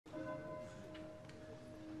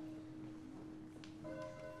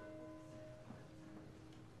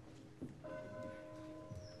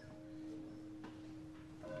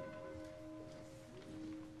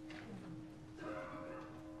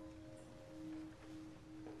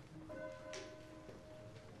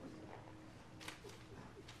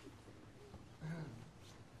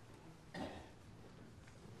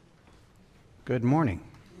Good morning.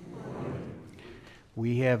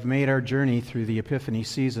 We have made our journey through the Epiphany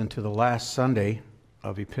season to the last Sunday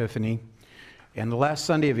of Epiphany. And the last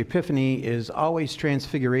Sunday of Epiphany is always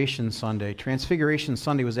Transfiguration Sunday. Transfiguration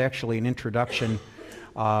Sunday was actually an introduction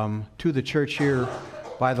to the church here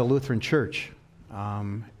by the Lutheran Church.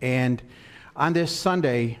 And on this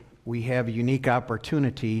Sunday, we have a unique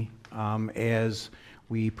opportunity as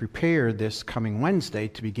we prepare this coming Wednesday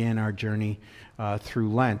to begin our journey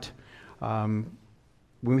through Lent.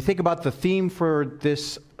 When we think about the theme for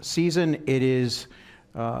this season, it is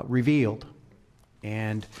revealed.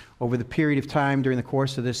 And over the period of time during the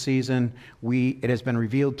course of this season, it has been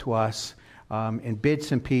revealed to us in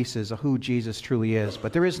bits and pieces of who Jesus truly is.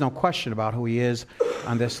 But there is no question about who he is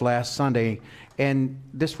on this last Sunday. And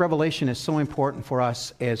this revelation is so important for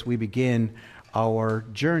us as we begin our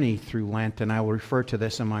journey through Lent, and I will refer to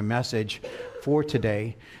this in my message for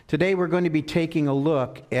today. Today we're going to be taking a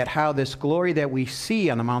look at how this glory that we see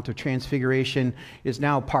on the Mount of Transfiguration is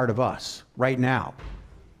now part of us, right now,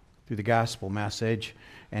 through the gospel message.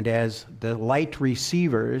 And as the light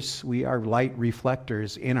receivers, we are light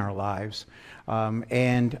reflectors in our lives.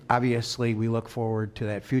 And obviously we look forward to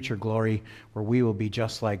that future glory where we will be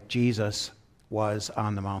just like Jesus was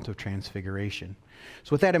on the Mount of Transfiguration.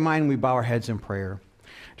 So with that in mind, we bow our heads in prayer.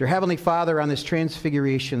 Dear Heavenly Father, on this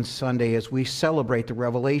Transfiguration Sunday, as we celebrate the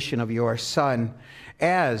revelation of your Son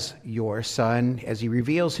as your Son, as he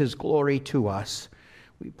reveals his glory to us,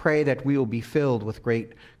 we pray that we will be filled with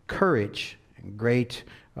great courage and great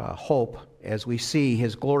hope as we see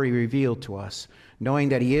his glory revealed to us, knowing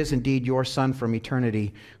that he is indeed your Son from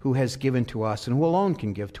eternity, who has given to us and who alone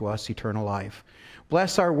can give to us eternal life.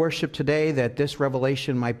 Bless our worship today, that this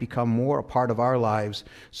revelation might become more a part of our lives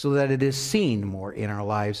so that it is seen more in our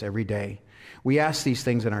lives every day. We ask these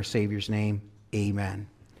things in our Savior's name. Amen.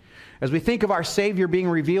 As we think of our Savior being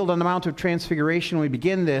revealed on the Mount of Transfiguration, we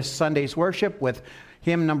begin this Sunday's worship with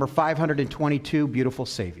hymn number 522, Beautiful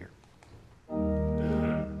Savior.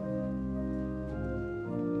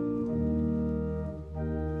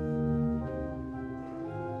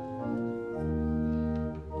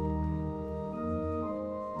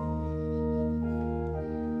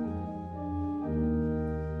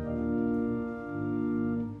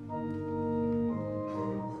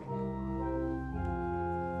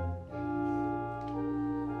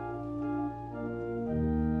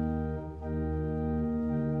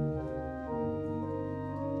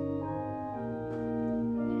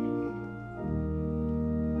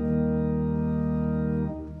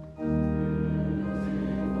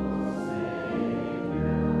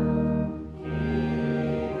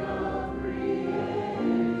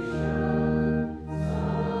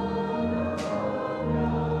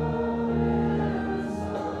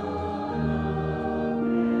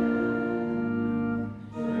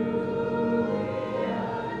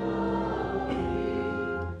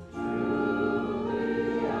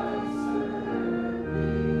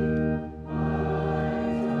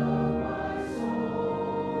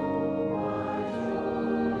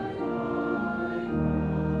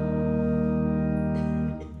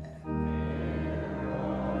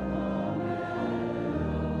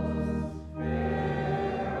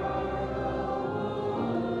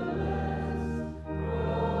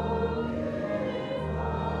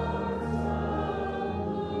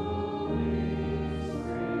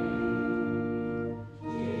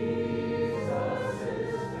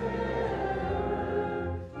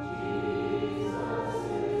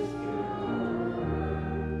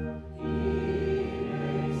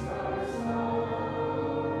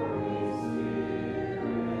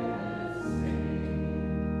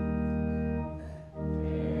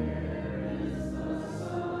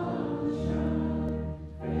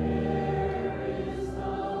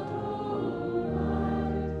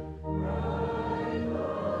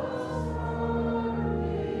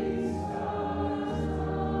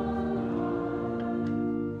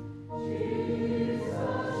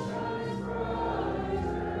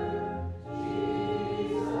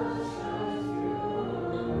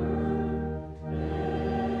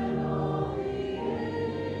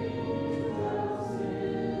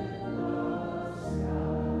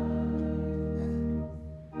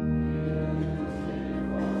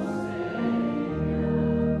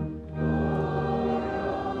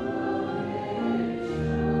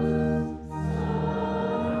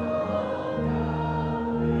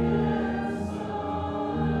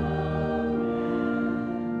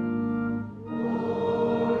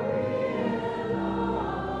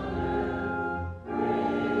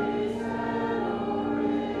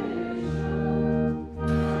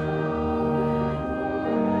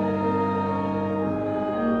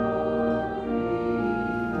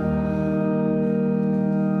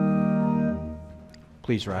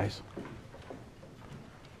 Please rise.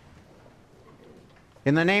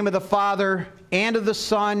 In the name of the Father, and of the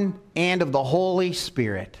Son, and of the Holy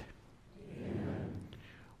Spirit. Amen.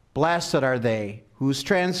 Blessed are they whose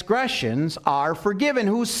transgressions are forgiven,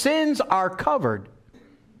 whose sins are covered.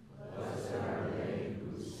 Blessed are they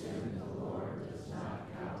whose sin the Lord does not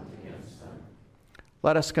count against them.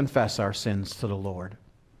 Let us confess our sins to the Lord.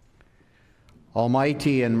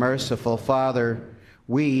 Almighty and merciful Father,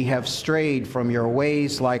 we have strayed from your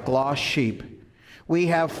ways like lost sheep. We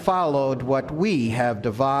have followed what we have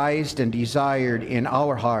devised and desired in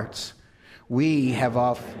our hearts. We have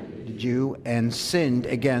offended you and sinned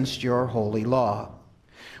against your holy law.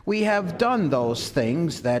 We have done those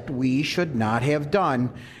things that we should not have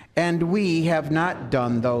done, and we have not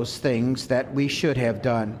done those things that we should have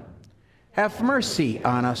done. Have mercy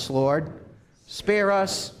on us, Lord. Spare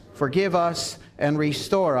us, forgive us, and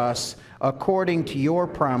restore us according to your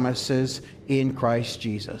promises in Christ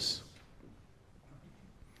Jesus.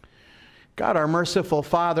 God, our merciful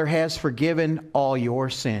Father, has forgiven all your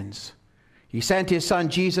sins. He sent his Son,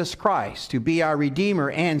 Jesus Christ, to be our Redeemer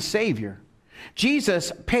and Savior.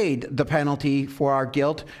 Jesus paid the penalty for our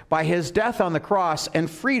guilt by his death on the cross and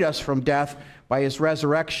freed us from death by his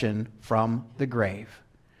resurrection from the grave.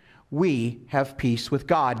 We have peace with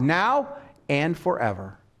God now and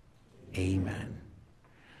forever. Amen.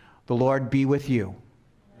 The Lord be with you.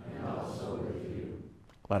 And also with you.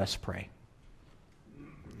 Let us pray.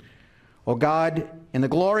 O God, in the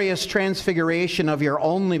glorious transfiguration of your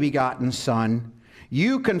only begotten Son,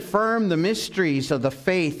 you confirm the mysteries of the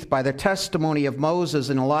faith by the testimony of Moses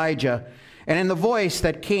and Elijah, and in the voice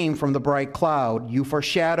that came from the bright cloud, you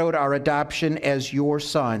foreshadowed our adoption as your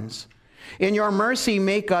sons. In your mercy,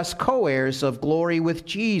 make us co-heirs of glory with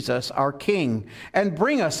Jesus, our King, and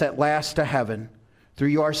bring us at last to heaven. Through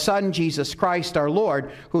your Son, Jesus Christ, our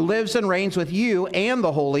Lord, who lives and reigns with you and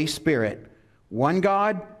the Holy Spirit, one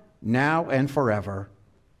God, now and forever.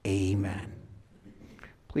 Amen.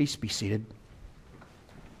 Please be seated.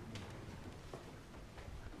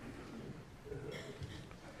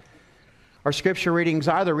 Our scripture readings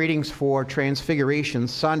are the readings for Transfiguration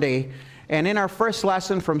Sunday. And in our first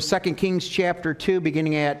lesson from 2 Kings chapter 2,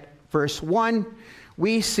 beginning at verse 1,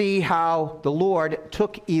 we see how the Lord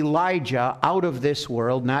took Elijah out of this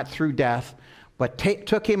world, not through death, but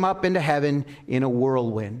took him up into heaven in a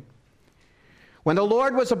whirlwind. When the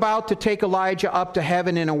Lord was about to take Elijah up to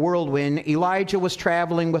heaven in a whirlwind, Elijah was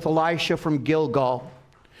traveling with Elisha from Gilgal.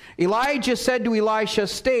 Elijah said to Elisha,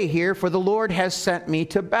 "Stay here, for the Lord has sent me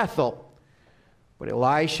to Bethel." But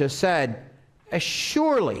Elisha said, "As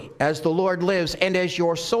surely as the Lord lives and as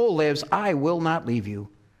your soul lives, I will not leave you."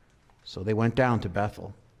 So they went down to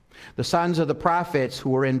Bethel. The sons of the prophets who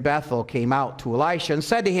were in Bethel came out to Elisha and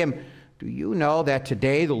said to him, "Do you know that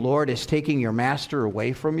today the Lord is taking your master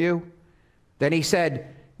away from you?" Then he said,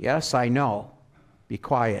 "Yes, I know. Be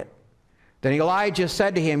quiet." Then Elijah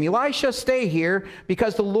said to him, "Elisha, stay here,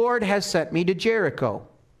 because the Lord has sent me to Jericho."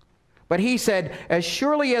 But he said, "As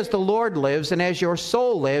surely as the Lord lives and as your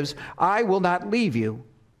soul lives, I will not leave you."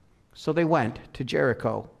 So they went to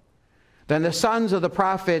Jericho. Then the sons of the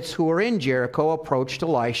prophets who were in Jericho approached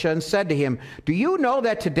Elisha and said to him, "Do you know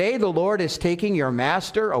that today the Lord is taking your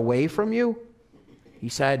master away from you?" He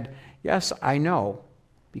said, "Yes, I know.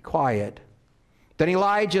 Be quiet." Then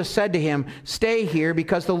Elijah said to him, "Stay here,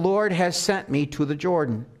 because the Lord has sent me to the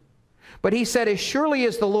Jordan." But he said, "As surely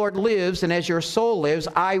as the Lord lives and as your soul lives,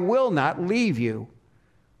 I will not leave you."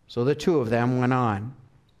 So the two of them went on.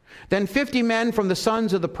 Then 50 men from the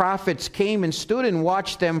sons of the prophets came and stood and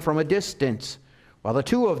watched them from a distance, while the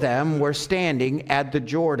two of them were standing at the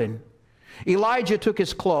Jordan. Elijah took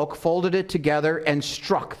his cloak, folded it together, and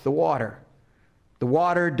struck the water. The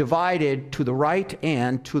water divided to the right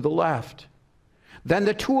and to the left. Then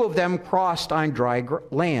the two of them crossed on dry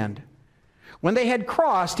land. When they had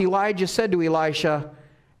crossed, Elijah said to Elisha,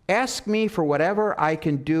 "Ask me for whatever I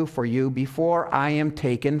can do for you before I am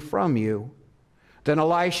taken from you." Then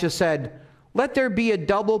Elisha said, "Let there be a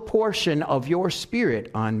double portion of your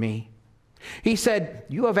spirit on me." He said,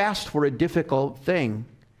 "You have asked for a difficult thing.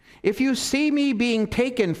 If you see me being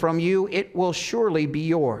taken from you, it will surely be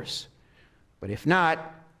yours. But if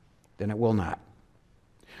not, then it will not."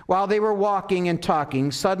 While they were walking and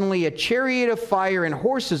talking, suddenly a chariot of fire and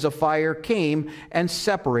horses of fire came and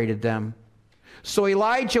separated them. So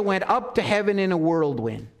Elijah went up to heaven in a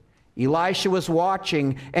whirlwind. Elisha was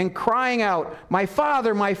watching and crying out, my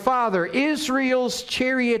father, Israel's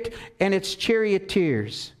chariot and its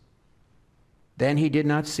charioteers." Then he did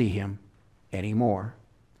not see him anymore.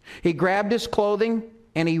 He grabbed his clothing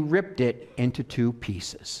and he ripped it into 2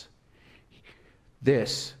 pieces.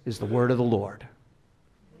 This is the word of the Lord.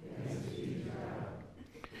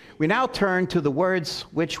 We now turn to the words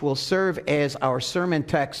which will serve as our sermon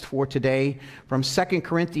text for today from 2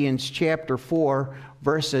 Corinthians chapter 4,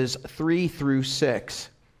 verses 3 through 6.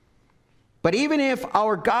 But even if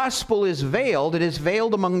our gospel is veiled, it is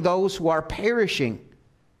veiled among those who are perishing.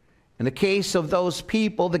 In the case of those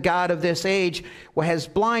people, the God of this age has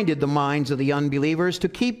blinded the minds of the unbelievers to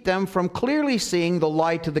keep them from clearly seeing the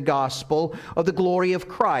light of the gospel of the glory of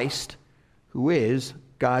Christ, who is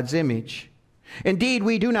God's image. Indeed,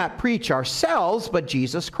 we do not preach ourselves, but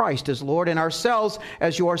Jesus Christ as Lord, and ourselves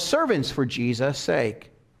as your servants for Jesus' sake.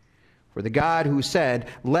 For the God who said,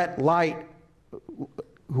 light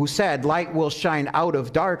will shine out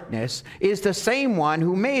of darkness, is the same one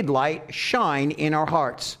who made light shine in our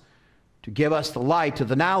hearts, to give us the light of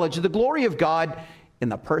the knowledge of the glory of God in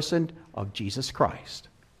the person of Jesus Christ.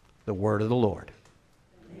 The word of the Lord.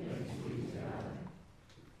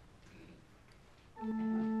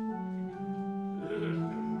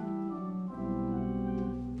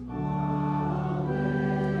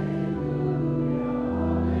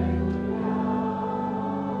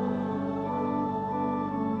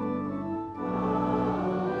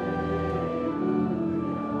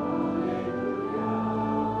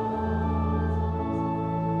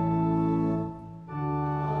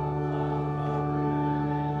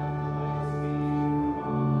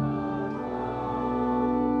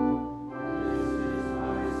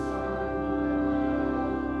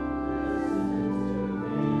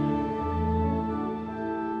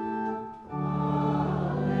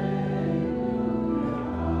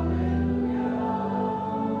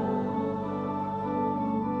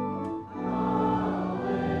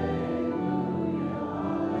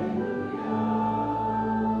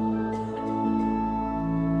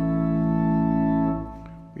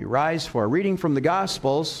 Rise for a reading from the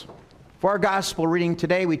Gospels. For our Gospel reading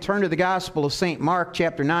today, we turn to the Gospel of St. Mark,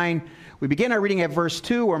 chapter 9. We begin our reading at verse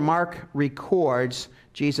 2, where Mark records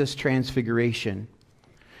Jesus' transfiguration.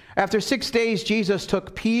 After 6 days, Jesus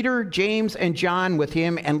took Peter, James, and John with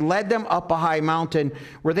him and led them up a high mountain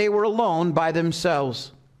where they were alone by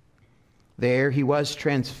themselves. There he was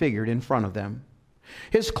transfigured in front of them.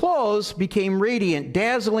 His clothes became radiant,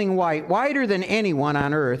 dazzling white, whiter than anyone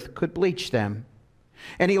on earth could bleach them.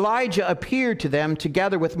 And Elijah appeared to them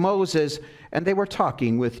together with Moses, and they were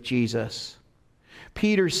talking with Jesus.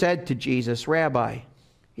 Peter said to Jesus, "Rabbi,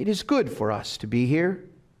 it is good for us to be here.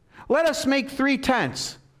 Let us make 3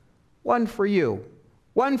 tents, one for you,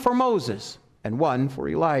 one for Moses, and one for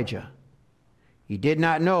Elijah." He did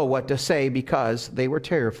not know what to say because they were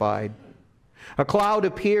terrified. A cloud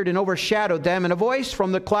appeared and overshadowed them, and a voice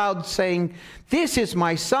from the cloud saying, "This is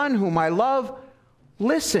my son whom I love.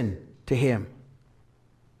 Listen to him."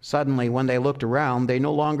 Suddenly, when they looked around, they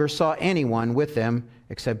no longer saw anyone with them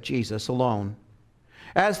except Jesus alone.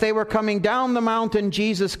 As they were coming down the mountain,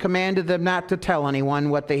 Jesus commanded them not to tell anyone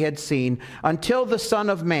what they had seen until the Son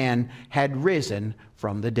of Man had risen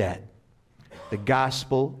from the dead. The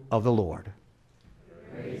Gospel of the Lord.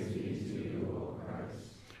 Praise be to you, O Christ.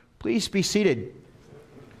 Please be seated.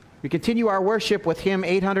 We continue our worship with hymn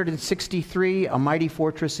 863, "A Mighty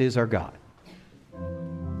Fortress is Our God."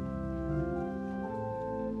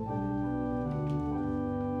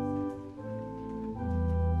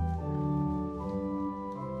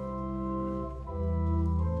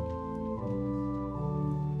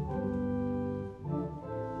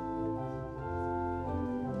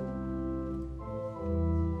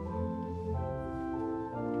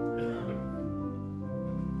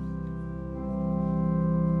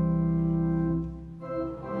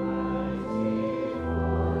 Mighty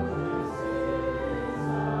fortress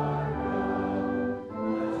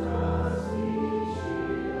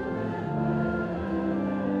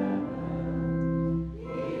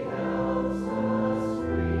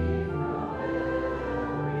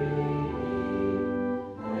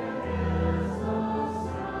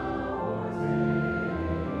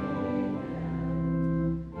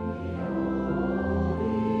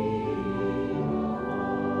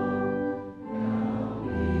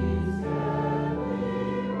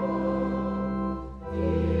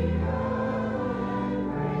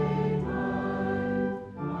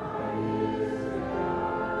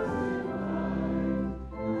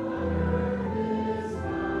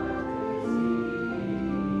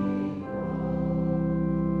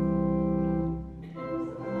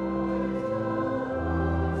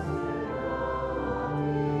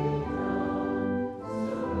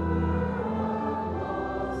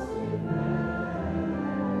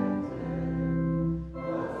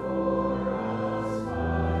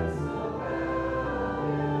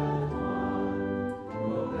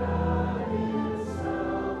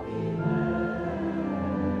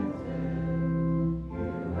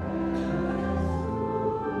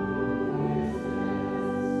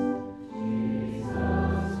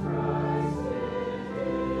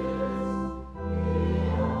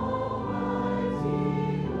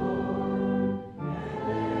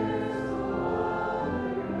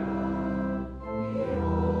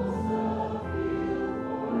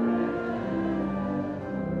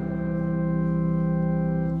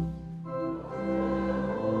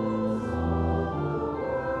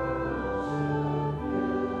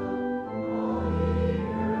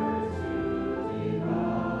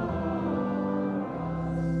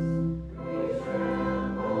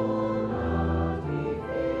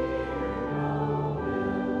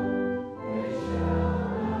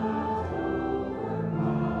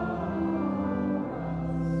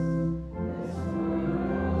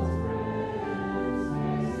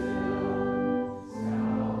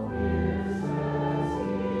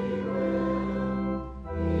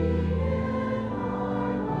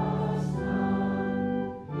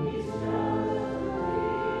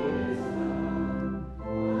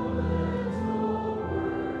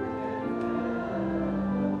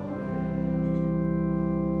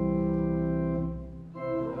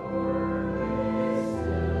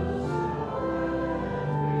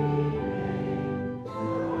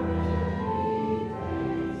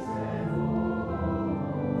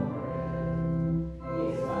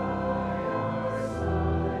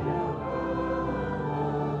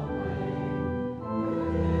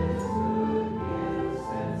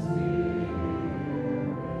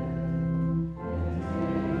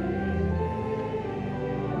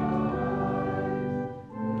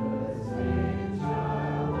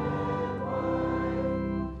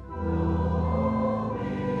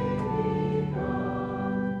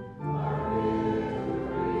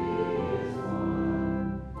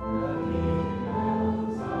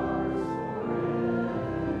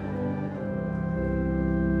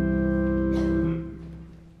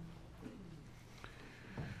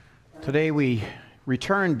Today we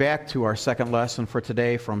return back to our second lesson for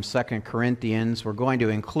today from 2 Corinthians. We're going to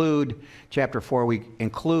include chapter 4. We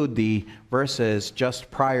include the verses just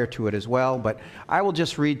prior to it as well, but I will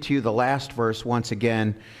just read to you the last verse once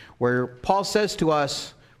again, where Paul says to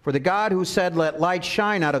us, "For the God who said, 'Let light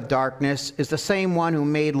shine out of darkness,' is the same one who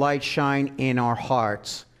made light shine in our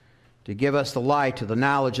hearts, to give us the light of the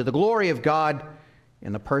knowledge of the glory of God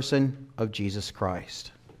in the person of Jesus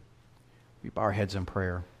Christ." We bow our heads in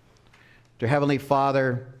prayer. Dear Heavenly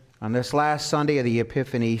Father, on this last Sunday of the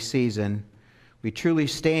Epiphany season, we truly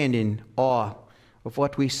stand in awe of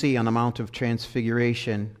what we see on the Mount of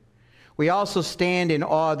Transfiguration. We also stand in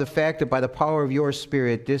awe of the fact that by the power of your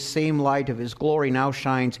Spirit, this same light of His glory now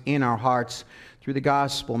shines in our hearts through the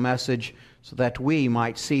gospel message so that we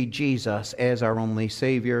might see Jesus as our only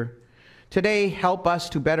Savior. Today, help us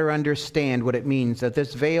to better understand what it means that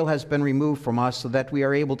this veil has been removed from us so that we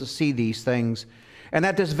are able to see these things, and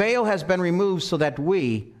that this veil has been removed so that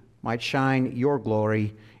we might shine your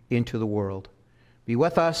glory into the world. Be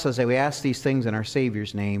with us as we ask these things in our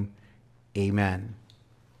Savior's name. Amen.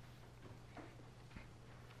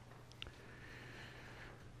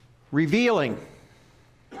 Revealing.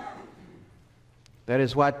 That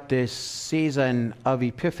is what this season of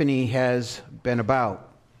Epiphany has been about.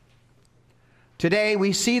 Today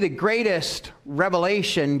we see the greatest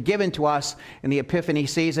revelation given to us in the Epiphany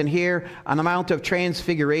season here on the Mount of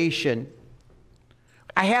Transfiguration.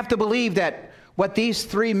 I have to believe that what these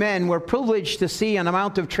three men were privileged to see on the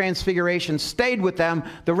Mount of Transfiguration stayed with them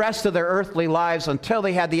the rest of their earthly lives until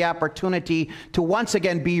they had the opportunity to once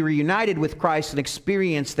again be reunited with Christ and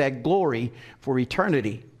experience that glory for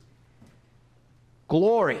eternity.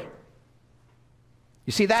 Glory.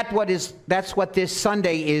 You see, that's what this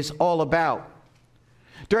Sunday is all about.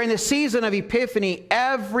 During the season of Epiphany,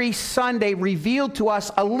 every Sunday revealed to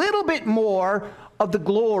us a little bit more of the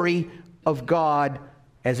glory of God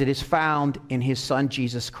as it is found in His Son,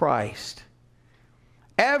 Jesus Christ.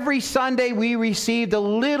 Every Sunday we received a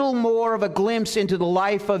little more of a glimpse into the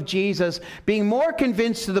life of Jesus, being more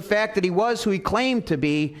convinced of the fact that He was who He claimed to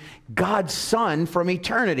be, God's Son from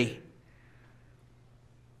eternity.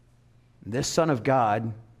 This Son of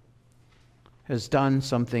God has done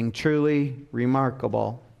something truly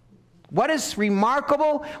remarkable. What is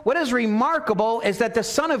remarkable? What is remarkable is that the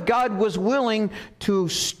Son of God was willing to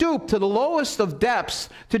stoop to the lowest of depths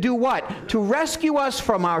to do what? To rescue us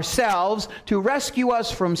from ourselves, to rescue us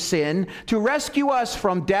from sin, to rescue us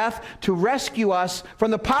from death, to rescue us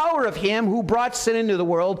from the power of Him who brought sin into the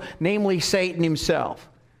world, namely Satan himself.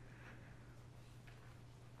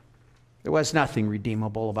 There was nothing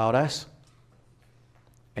redeemable about us,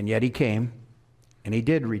 and yet He came. And He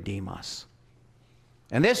did redeem us.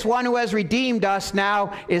 And this one who has redeemed us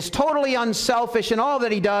now is totally unselfish in all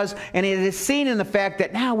that He does, and it is seen in the fact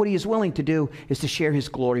that now what He is willing to do is to share His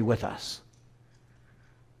glory with us.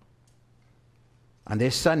 On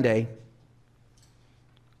this Sunday,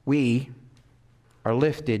 we are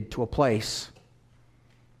lifted to a place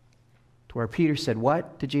to where Peter said,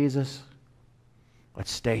 "What?" to Jesus.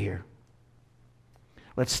 "Let's stay here.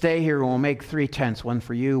 Let's stay here and we'll make 3 tents, one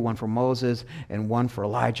for you, one for Moses, and one for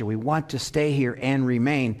Elijah." We want to stay here and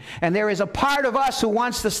remain. And there is a part of us who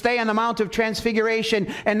wants to stay on the Mount of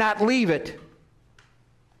Transfiguration and not leave it.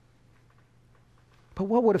 But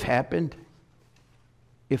what would have happened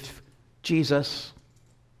if Jesus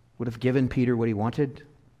would have given Peter what he wanted?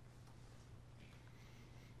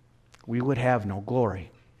 We would have no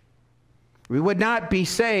glory. We would not be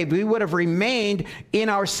saved. We would have remained in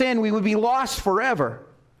our sin. We would be lost forever.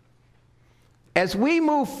 As we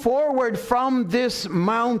move forward from this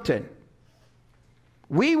mountain,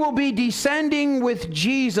 we will be descending with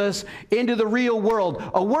Jesus into the real world.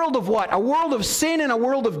 A world of what? A world of sin and a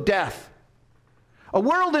world of death. A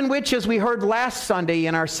world in which, as we heard last Sunday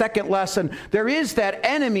in our second lesson, there is that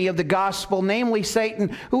enemy of the gospel, namely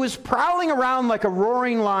Satan, who is prowling around like a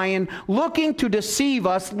roaring lion, looking to deceive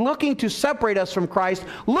us, looking to separate us from Christ,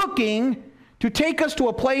 looking to take us to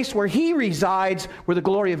a place where he resides, where the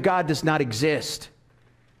glory of God does not exist.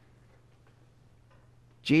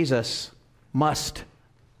 Jesus must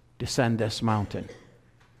descend this mountain.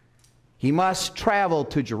 He must travel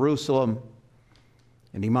to Jerusalem,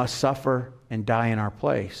 and he must suffer and die in our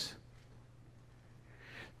place.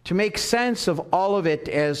 To make sense of all of it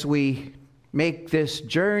as we make this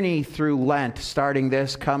journey through Lent, starting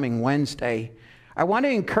this coming Wednesday, I want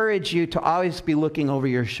to encourage you to always be looking over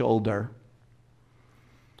your shoulder.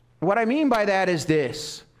 What I mean by that is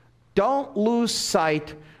this: don't lose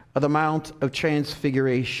sight of the Mount of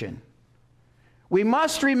Transfiguration. We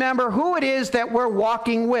must remember who it is that we're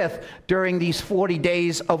walking with during these 40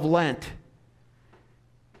 days of Lent.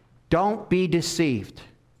 Don't be deceived.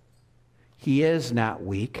 He is not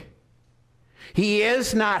weak. He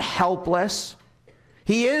is not helpless.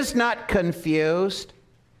 He is not confused.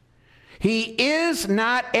 He is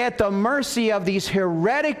not at the mercy of these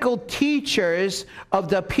heretical teachers of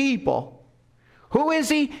the people. Who is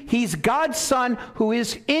he? He's God's Son who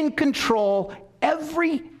is in control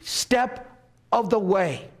every step of the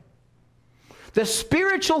way. The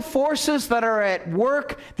spiritual forces that are at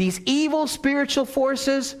work, these evil spiritual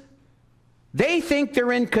forces, they think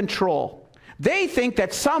they're in control. They think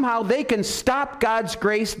that somehow they can stop God's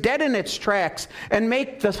grace dead in its tracks and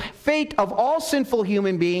make the fate of all sinful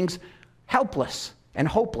human beings helpless and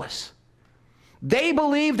hopeless. They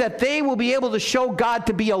believe that they will be able to show God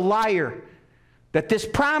to be a liar, that this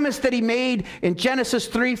promise that he made in Genesis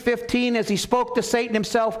 3:15 as he spoke to Satan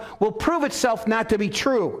himself will prove itself not to be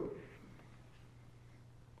true.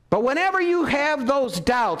 But whenever you have those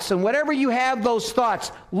doubts and whenever you have those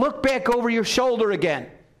thoughts, look back over your shoulder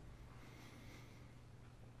again.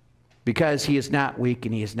 Because he is not weak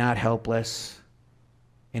and he is not helpless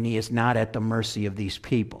and he is not at the mercy of these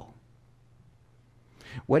people.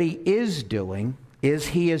 What he is doing is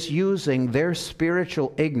he is using their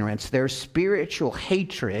spiritual ignorance, their spiritual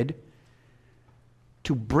hatred,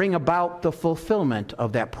 to bring about the fulfillment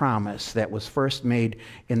of that promise that was first made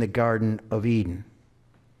in the Garden of Eden.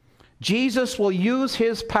 Jesus will use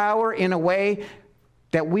his power in a way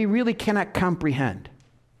that we really cannot comprehend.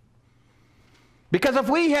 Because if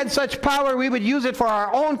we had such power, we would use it for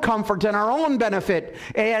our own comfort and our own benefit.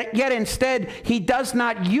 And yet instead, he does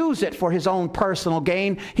not use it for his own personal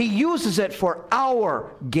gain. He uses it for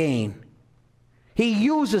our gain. He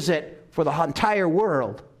uses it for the entire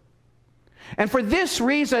world. And for this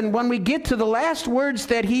reason, when we get to the last words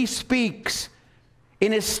that he speaks,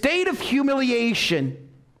 in his state of humiliation,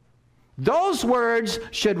 those words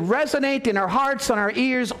should resonate in our hearts and our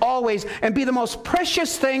ears always and be the most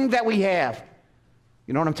precious thing that we have.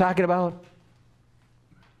 You know what I'm talking about?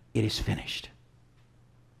 It is finished.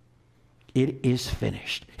 It is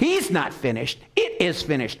finished. He's not finished. It is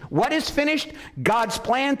finished. What is finished? God's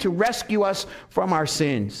plan to rescue us from our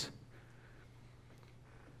sins.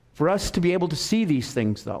 For us to be able to see these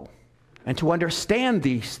things, though, and to understand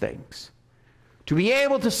these things, to be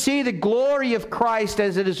able to see the glory of Christ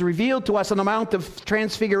as it is revealed to us on the Mount of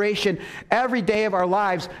Transfiguration every day of our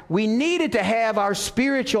lives, we needed to have our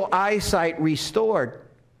spiritual eyesight restored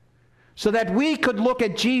so that we could look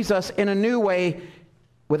at Jesus in a new way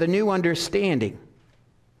with a new understanding.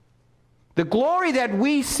 The glory that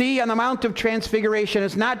we see on the Mount of Transfiguration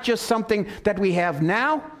is not just something that we have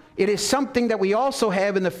now, it is something that we also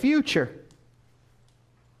have in the future.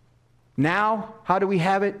 Now, how do we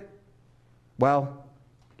have it? Well,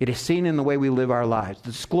 it is seen in the way we live our lives.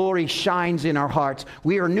 This glory shines in our hearts.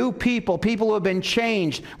 We are new people, people who have been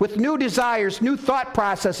changed with new desires, new thought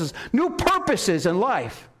processes, new purposes in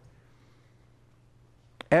life.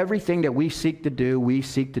 Everything that we seek to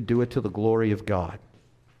do it to the glory of God,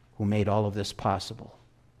 who made all of this possible.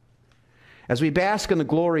 As we bask in the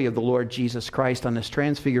glory of the Lord Jesus Christ on this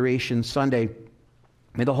Transfiguration Sunday,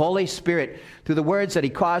 may the Holy Spirit, through the words that he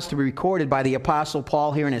caused to be recorded by the Apostle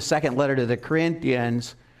Paul here in his second letter to the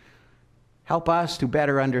Corinthians, help us to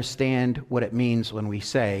better understand what it means when we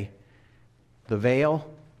say, the veil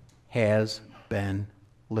has been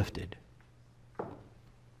lifted.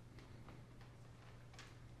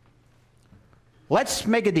 Let's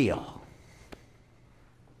make a deal.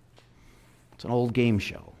 It's an old game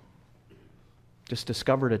show. Just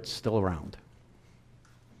discovered it's still around.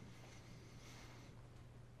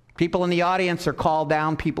 People in the audience are called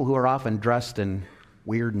down, people who are often dressed in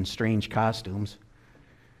weird and strange costumes.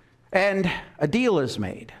 And a deal is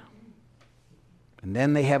made. And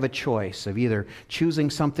then they have a choice of either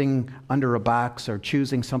choosing something under a box or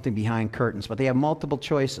choosing something behind curtains. But they have multiple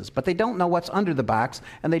choices. But they don't know what's under the box,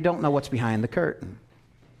 and they don't know what's behind the curtain.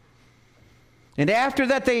 And after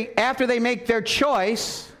they make their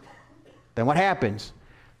choice, then what happens?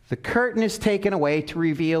 The curtain is taken away to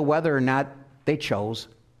reveal whether or not they chose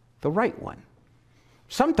the right one.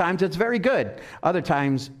 Sometimes it's very good. Other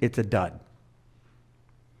times it's a dud.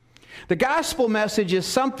 The gospel message is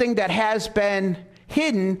something that has been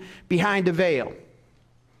hidden behind a veil.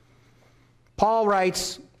 Paul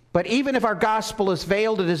writes, but even if our gospel is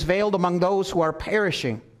veiled, it is veiled among those who are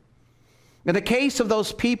perishing. In the case of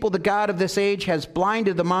those people, the God of this age has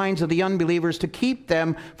blinded the minds of the unbelievers to keep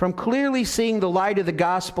them from clearly seeing the light of the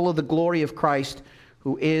gospel of the glory of Christ,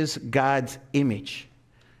 who is God's image.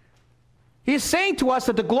 He is saying to us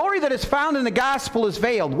that the glory that is found in the gospel is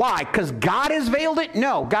veiled. Why? Because God has veiled it?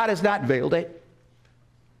 No, God has not veiled it.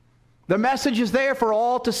 The message is there for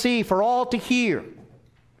all to see, for all to hear.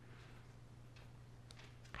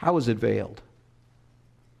 How is it veiled?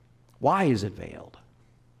 Why is it veiled?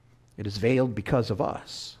 It is veiled because of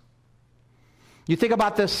us. You think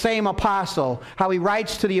about this same apostle, how he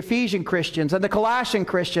writes to the Ephesian Christians and the Colossian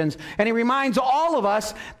Christians, and he reminds all of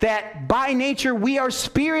us that by nature we are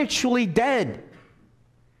spiritually dead.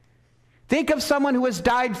 Think of someone who has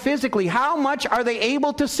died physically. How much are they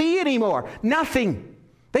able to see anymore? Nothing.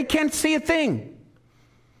 They can't see a thing.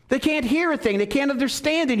 They can't hear a thing. They can't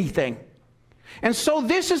understand anything. And so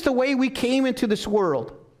this is the way we came into this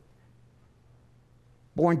world.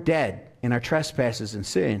 Born dead in our trespasses and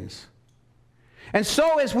sins. And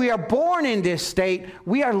so as we are born in this state,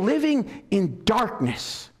 we are living in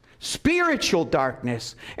darkness, spiritual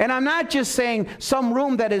darkness. And I'm not just saying some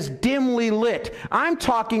room that is dimly lit. I'm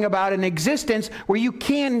talking about an existence where you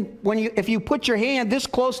can, if you put your hand this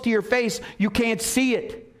close to your face, you can't see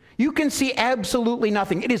it. You can see absolutely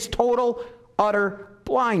nothing. It is total, utter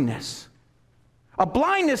blindness. A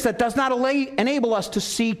blindness that does not enable us to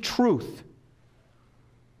see truth.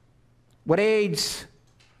 What aids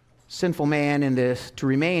sinful man to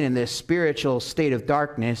remain in this spiritual state of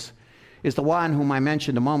darkness is the one whom I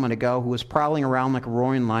mentioned a moment ago, who is prowling around like a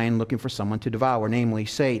roaring lion looking for someone to devour, namely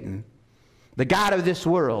Satan, the god of this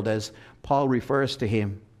world, as Paul refers to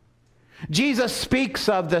him. Jesus speaks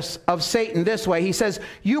of Satan this way. He says,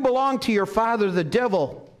 "You belong to your father, the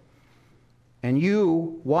devil, and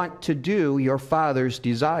you want to do your father's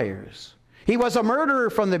desires. He was a murderer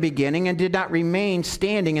from the beginning and did not remain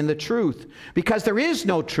standing in the truth, because there is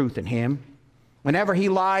no truth in him. Whenever he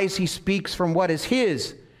lies, he speaks from what is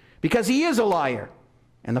his, because he is a liar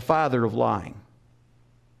and the father of lying."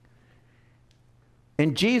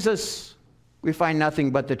 In Jesus, we find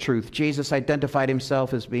nothing but the truth. Jesus identified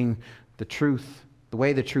himself as being the truth, the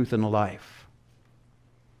way, the truth, and the life.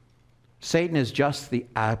 Satan is just the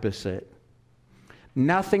opposite.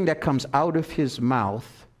 Nothing that comes out of his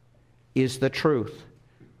mouth is the truth.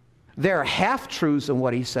 There are half-truths in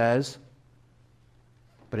what he says,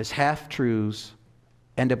 but his half-truths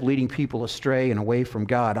end up leading people astray and away from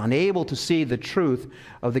God, unable to see the truth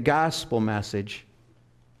of the gospel message.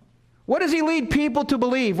 What does he lead people to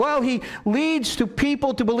believe? Well, he leads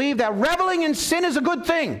people to believe that reveling in sin is a good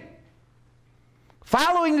thing.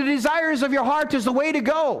 Following the desires of your heart is the way to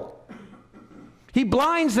go. He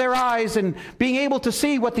blinds their eyes in being able to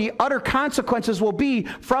see what the utter consequences will be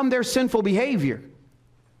from their sinful behavior.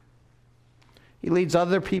 He leads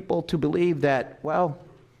other people to believe that, well,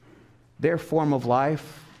 their form of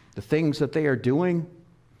life, the things that they are doing,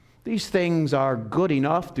 these things are good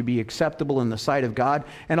enough to be acceptable in the sight of God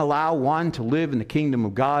and allow one to live in the kingdom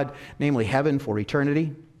of God, namely heaven, for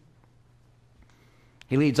eternity.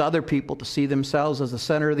 He leads other people to see themselves as the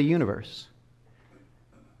center of the universe,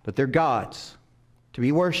 that they're gods, to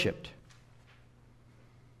be worshipped.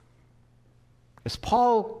 As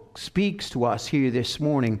Paul speaks to us here this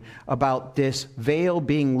morning about this veil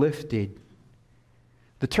being lifted,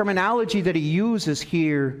 the terminology that he uses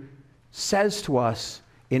here says to us,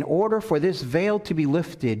 in order for this veil to be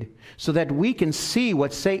lifted so that we can see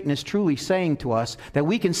what Satan is truly saying to us, that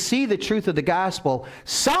we can see the truth of the gospel,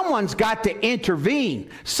 someone's got to intervene.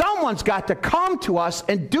 Someone's got to come to us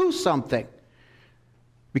and do something,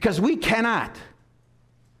 because we cannot.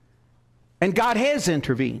 And God has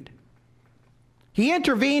intervened. He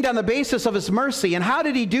intervened on the basis of his mercy. And how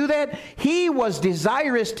did he do that? He was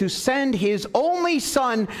desirous to send his only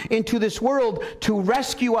Son into this world to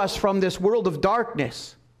rescue us from this world of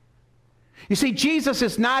darkness. You see, Jesus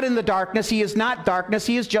is not in the darkness. He is not darkness.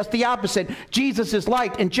 He is just the opposite. Jesus is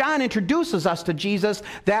light. And John introduces us to Jesus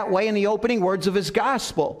that way in the opening words of his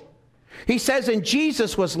gospel. He says, "In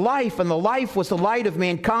Jesus was life, and the life was the light of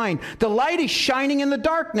mankind." The light is shining in the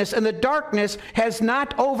darkness, and the darkness has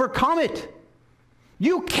not overcome it.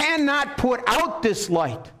 You cannot put out this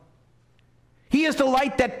light. He is the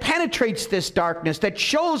light that penetrates this darkness, that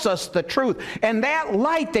shows us the truth. And that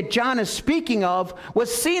light that John is speaking of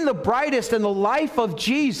was seen the brightest in the life of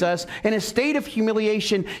Jesus in a state of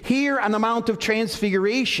humiliation here on the Mount of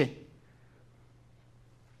Transfiguration.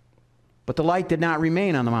 But the light did not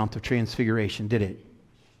remain on the Mount of Transfiguration, did it?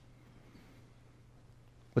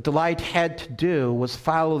 What the light had to do was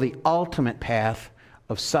follow the ultimate path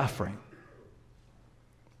of suffering.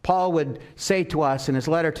 Paul would say to us in his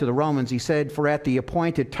letter to the Romans, he said, "For at the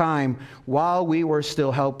appointed time, while we were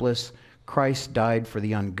still helpless, Christ died for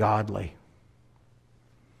the ungodly."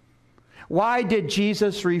 Why did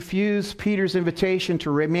Jesus refuse Peter's invitation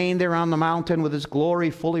to remain there on the mountain with his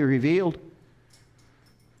glory fully revealed?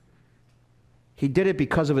 He did it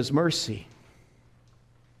because of his mercy.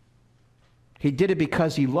 He did it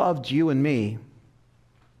because he loved you and me.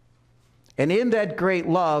 And in that great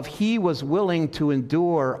love, he was willing to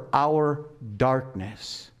endure our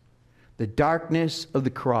darkness, the darkness of the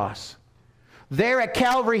cross. There at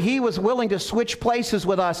Calvary, he was willing to switch places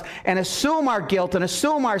with us and assume our guilt and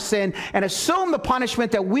assume our sin and assume the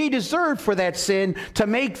punishment that we deserved for that sin to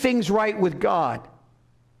make things right with God.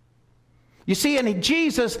 You see, in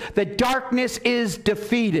Jesus, the darkness is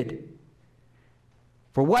defeated.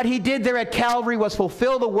 For what he did there at Calvary was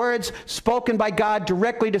fulfill the words spoken by God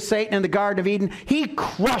directly to Satan in the Garden of Eden. He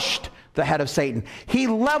crushed the head of Satan. He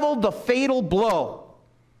leveled the fatal blow.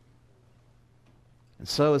 And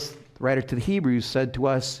so, as the writer to the Hebrews said to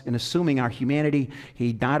us, in assuming our humanity,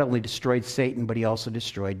 he not only destroyed Satan, but he also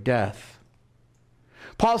destroyed death.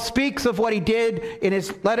 Paul speaks of what he did in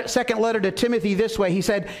his second letter to Timothy this way. He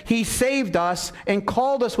said, he saved us and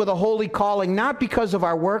called us with a holy calling, not because of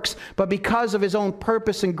our works, but because of his own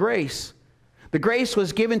purpose and grace. The grace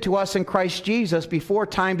was given to us in Christ Jesus before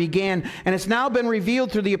time began, and it's now been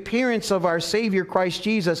revealed through the appearance of our Savior Christ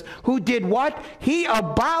Jesus, who did what? He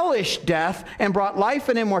abolished death and brought life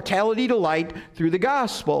and immortality to light through the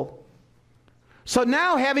gospel. So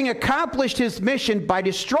now, having accomplished his mission by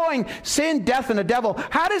destroying sin, death, and the devil,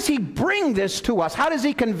 how does he bring this to us? How does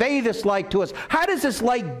he convey this light to us? How does this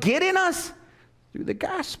light get in us? Through the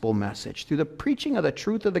gospel message, through the preaching of the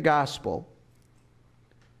truth of the gospel.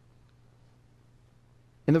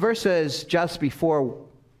 In the verses just before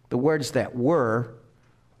the words that were,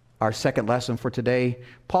 our second lesson for today,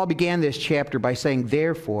 Paul began this chapter by saying,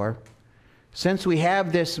 therefore, since we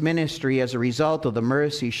have this ministry as a result of the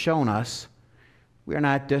mercy shown us, we are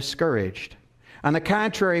not discouraged. On the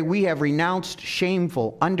contrary, we have renounced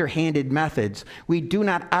shameful, underhanded methods. We do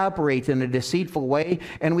not operate in a deceitful way,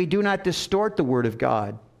 and we do not distort the word of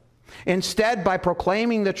God. Instead, by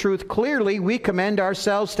proclaiming the truth clearly, we commend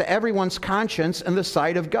ourselves to everyone's conscience in the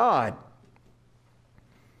sight of God.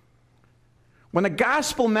 When the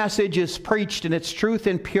gospel message is preached in its truth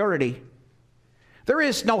and purity, there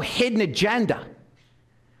is no hidden agenda.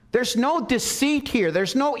 There's no deceit here.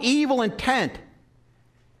 There's no evil intent.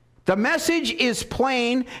 The message is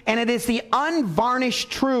plain, and it is the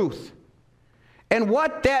unvarnished truth. And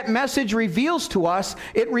what that message reveals to us,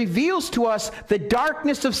 it reveals to us the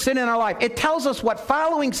darkness of sin in our life. It tells us what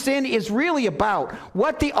following sin is really about,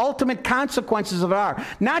 what the ultimate consequences of it are.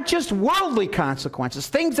 Not just worldly consequences,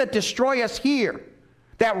 things that destroy us here,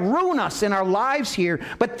 that ruin us in our lives here,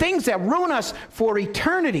 but things that ruin us for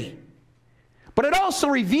eternity. But it also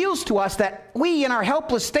reveals to us that we, in our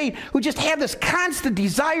helpless state, who just have this constant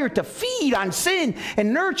desire to feed on sin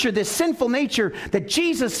and nurture this sinful nature, that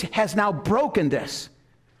Jesus has now broken this.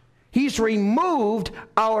 He's removed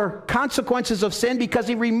our consequences of sin because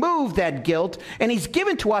he removed that guilt, and he's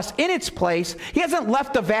given to us in its place. He hasn't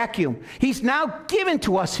left a vacuum. He's now given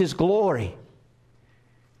to us his glory.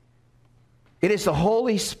 It is the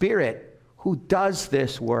Holy Spirit who does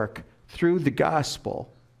this work through the gospel.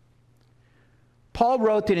 Paul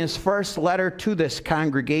wrote in his first letter to this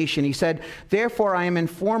congregation, he said, therefore I am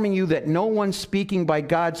informing you that no one speaking by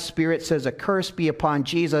God's Spirit says a curse be upon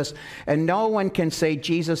Jesus, and no one can say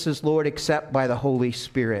Jesus is Lord except by the Holy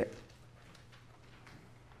Spirit.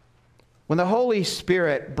 When the Holy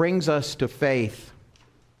Spirit brings us to faith,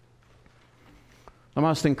 the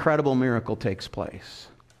most incredible miracle takes place.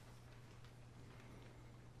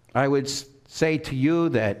 I would say to you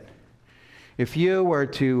that if you were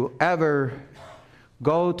to ever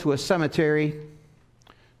go to a cemetery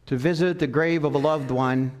to visit the grave of a loved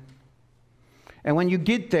one, and when you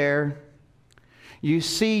get there, you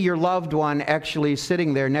see your loved one actually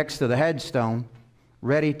sitting there next to the headstone,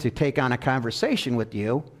 ready to take on a conversation with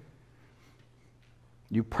you,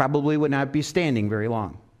 you probably would not be standing very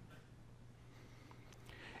long.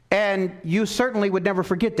 And you certainly would never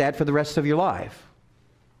forget that for the rest of your life.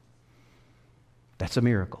 That's a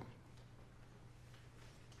miracle.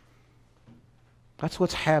 That's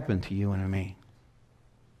what's happened to you and me.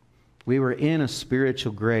 We were in a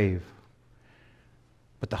spiritual grave.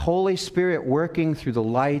 But the Holy Spirit, working through the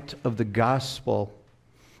light of the gospel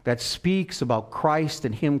that speaks about Christ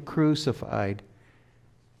and him crucified,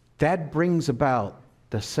 that brings about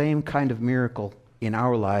the same kind of miracle in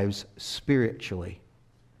our lives spiritually.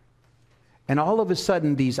 And all of a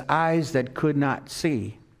sudden, these eyes that could not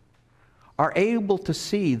see are able to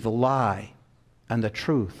see the lie and the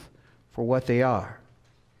truth for what they are.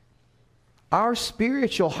 Our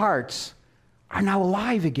spiritual hearts are now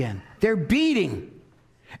alive again. They're beating.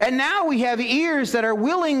 And now we have ears that are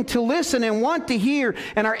willing to listen and want to hear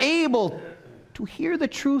and are able to hear the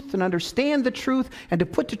truth and understand the truth and to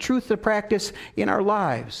put the truth to practice in our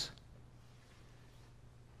lives.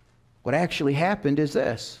 What actually happened is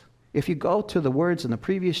this. If you go to the words in the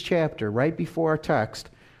previous chapter, right before our text,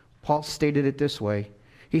 Paul stated it this way.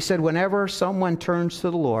 He said, whenever someone turns to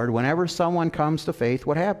the Lord, whenever someone comes to faith,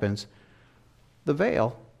 what happens? The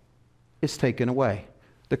veil is taken away.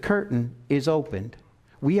 The curtain is opened.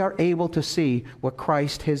 We are able to see what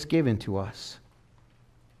Christ has given to us.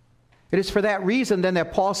 It is for that reason then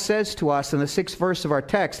that Paul says to us in the 6th verse of our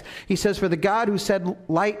text, he says, for the God who said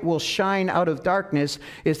light will shine out of darkness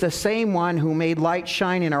is the same one who made light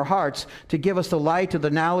shine in our hearts to give us the light of the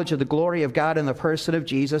knowledge of the glory of God in the person of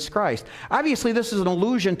Jesus Christ. Obviously, this is an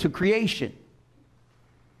allusion to creation.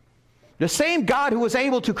 The same God who was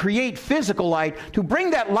able to create physical light, to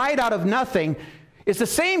bring that light out of nothing, is the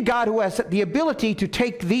same God who has the ability to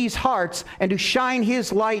take these hearts and to shine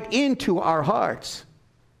his light into our hearts.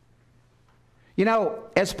 You know,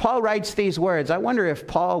 as Paul writes these words, I wonder if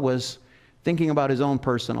Paul was thinking about his own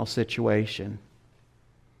personal situation.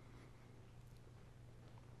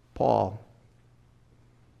 Paul,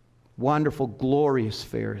 wonderful, glorious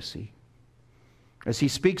Pharisee. As he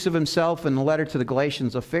speaks of himself in the letter to the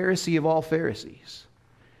Galatians, a Pharisee of all Pharisees.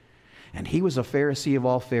 And he was a Pharisee of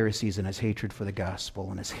all Pharisees in his hatred for the gospel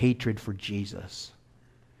and his hatred for Jesus.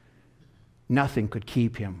 Nothing could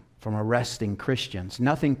keep him from arresting Christians.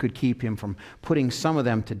 Nothing could keep him from putting some of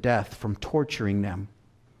them to death, from torturing them.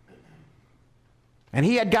 And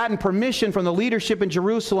he had gotten permission from the leadership in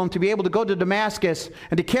Jerusalem to be able to go to Damascus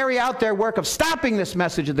and to carry out their work of stopping this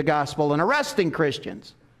message of the gospel and arresting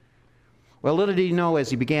Christians. Well, little did he know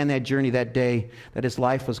as he began that journey that day that his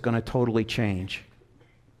life was going to totally change.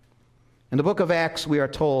 In the book of Acts, we are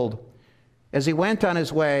told, as he went on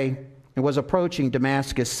his way and was approaching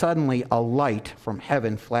Damascus, suddenly a light from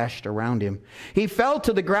heaven flashed around him. He fell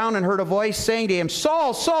to the ground and heard a voice saying to him,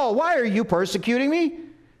 Saul, Saul, why are you persecuting me?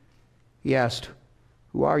 He asked,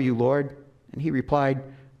 who are you, Lord? And he replied,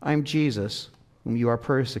 I'm Jesus, whom you are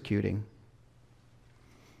persecuting.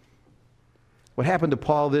 What happened to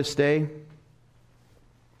Paul this day?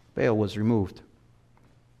 Veil was removed.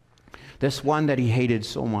 This one that he hated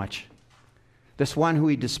so much, this one who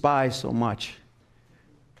he despised so much,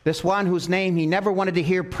 this one whose name he never wanted to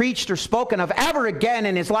hear preached or spoken of ever again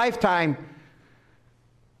in his lifetime,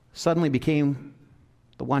 suddenly became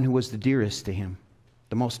the one who was the dearest to him,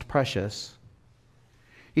 the most precious.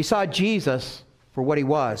 He saw Jesus for what he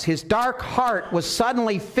was. His dark heart was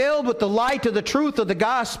suddenly filled with the light of the truth of the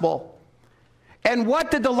gospel. And what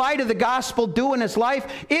did the light of the gospel do in his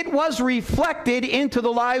life? It was reflected into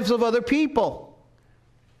the lives of other people.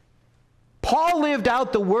 Paul lived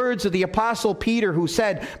out the words of the Apostle Peter, who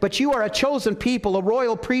said, but you are a chosen people, a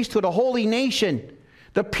royal priesthood, a holy nation,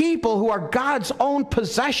 the people who are God's own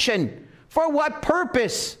possession. For what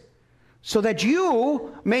purpose? So that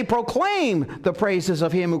you may proclaim the praises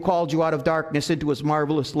of him who called you out of darkness into his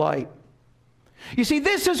marvelous light. You see,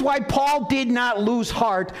 this is why Paul did not lose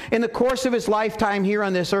heart in the course of his lifetime here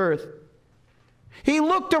on this earth. He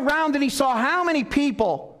looked around and he saw how many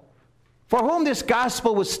people for whom this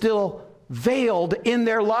gospel was still veiled in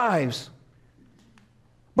their lives.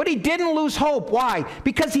 But he didn't lose hope. Why?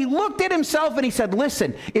 Because he looked at himself and he said,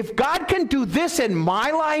 listen, if God can do this in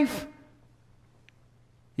my life,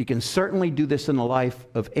 he can certainly do this in the life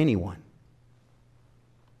of anyone.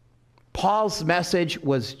 Paul's message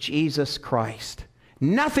was Jesus Christ.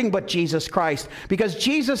 Nothing but Jesus Christ. Because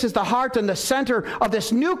Jesus is the heart and the center of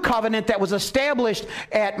this new covenant that was established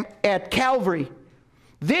at Calvary.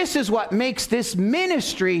 This is what makes this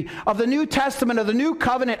ministry of the New Testament, of the New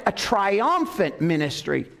Covenant, a triumphant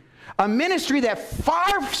ministry. A ministry that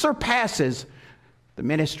far surpasses the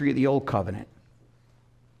ministry of the Old Covenant.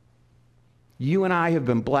 You and I have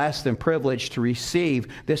been blessed and privileged to receive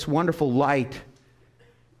this wonderful light,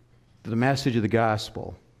 the message of the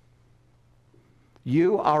gospel.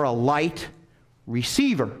 You are a light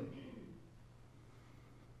receiver.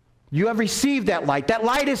 You have received that light. That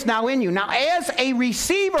light is now in you. Now, as a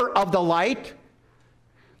receiver of the light,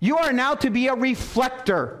 you are now to be a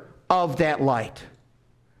reflector of that light.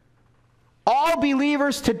 All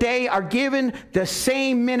believers today are given the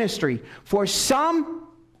same ministry. For some,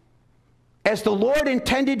 as the Lord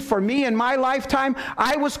intended for me in my lifetime,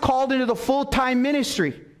 I was called into the full-time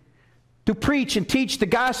ministry to preach and teach the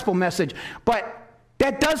gospel message. But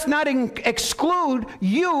that does not exclude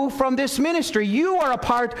you from this ministry. You are a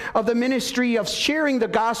part of the ministry of sharing the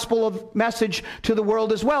gospel message to the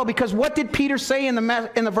world as well. Because what did Peter say in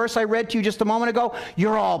the verse I read to you just a moment ago?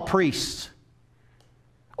 You're all priests.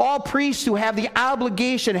 All priests who have the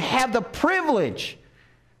obligation, have the privilege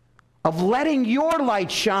of letting your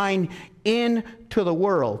light shine into the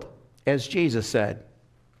world, as Jesus said.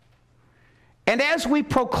 And as we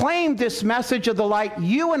proclaim this message of the light,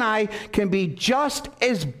 you and I can be just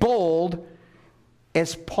as bold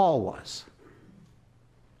as Paul was.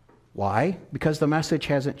 Why? Because the message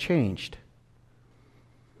hasn't changed.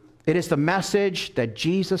 It is the message that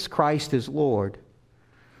Jesus Christ is Lord.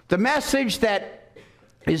 The message that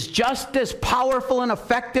is just as powerful and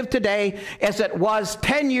effective today as it was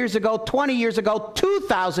 10 years ago, 20 years ago,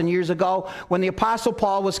 2,000 years ago, when the Apostle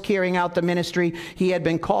Paul was carrying out the ministry he had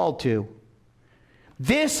been called to.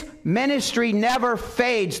 This ministry never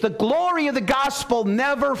fades. The glory of the gospel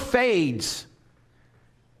never fades.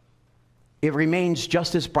 It remains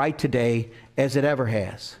just as bright today as it ever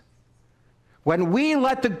has. When we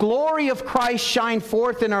let the glory of Christ shine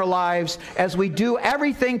forth in our lives, as we do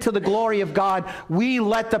everything to the glory of God, we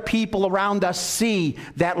let the people around us see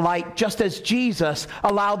that light, just as Jesus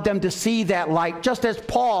allowed them to see that light, just as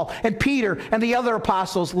Paul and Peter and the other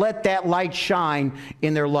apostles let that light shine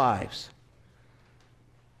in their lives.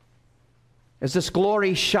 As this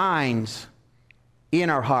glory shines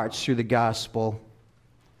in our hearts through the gospel,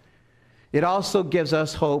 it also gives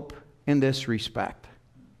us hope in this respect.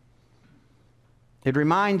 It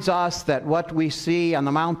reminds us that what we see on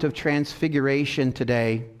the Mount of Transfiguration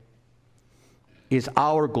today is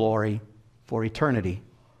our glory for eternity.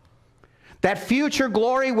 That future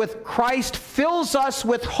glory with Christ fills us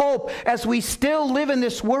with hope as we still live in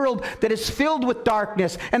this world that is filled with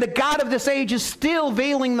darkness, and the God of this age is still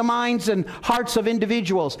veiling the minds and hearts of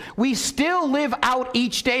individuals. We still live out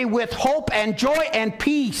each day with hope and joy and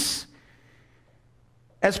peace.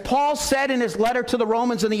 As Paul said in his letter to the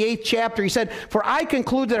Romans in the 8th chapter, he said, "For I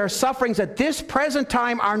conclude that our sufferings at this present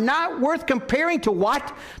time are not worth comparing to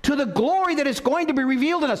what? To the glory that is going to be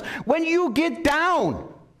revealed in us." When you get down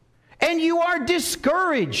and you are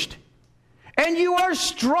discouraged and you are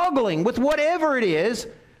struggling with whatever it is,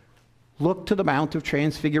 look to the Mount of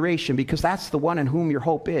Transfiguration, because that's the one in whom your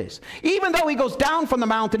hope is. Even though he goes down from the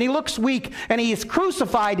mountain, he looks weak, and he is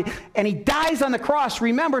crucified, and he dies on the cross,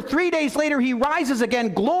 remember, 3 days later he rises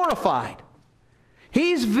again glorified.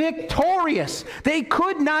 He's victorious. They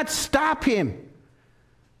could not stop him.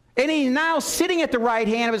 And he's now sitting at the right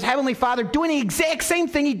hand of his heavenly Father, doing the exact same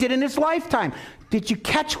thing he did in his lifetime. Did you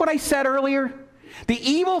catch what I said earlier? The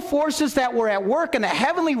evil forces that were at work in the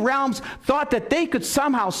heavenly realms thought that they could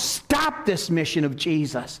somehow stop this mission of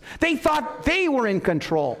Jesus. They thought they were in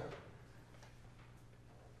control.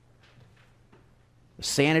 The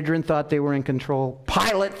Sanhedrin thought they were in control.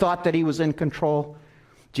 Pilate thought that he was in control.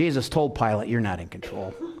 Jesus told Pilate, "You're not in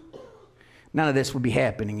control. None of this would be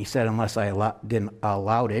happening," he said, "unless I didn't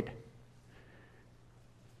allow it."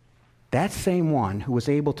 That same one who was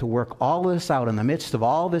able to work all this out in the midst of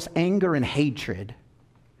all this anger and hatred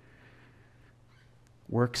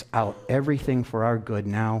works out everything for our good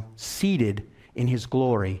now, seated in his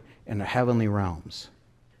glory in the heavenly realms.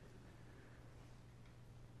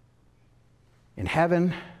 In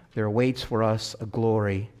heaven, there awaits for us a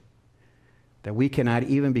glory that we cannot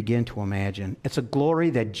even begin to imagine. It's a glory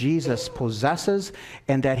that Jesus possesses,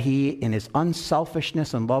 and that he, in his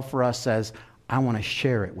unselfishness and love for us, says, "I want to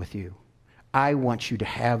share it with you. I want you to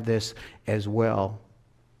have this as well."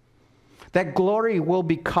 That glory will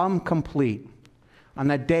become complete on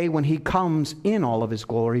that day when he comes in all of his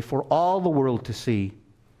glory for all the world to see.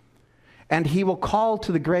 And he will call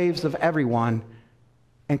to the graves of everyone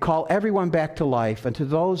and call everyone back to life. And to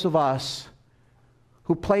those of us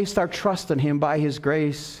who placed our trust in him by his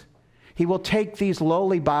grace, he will take these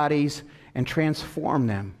lowly bodies and transform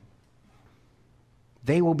them.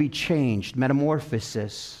 They will be changed.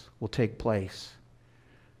 Metamorphosis will take place,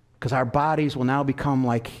 because our bodies will now become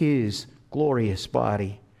like his glorious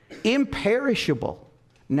body, imperishable,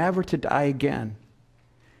 never to die again.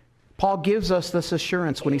 Paul gives us this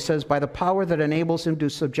assurance when he says, "By the power that enables him to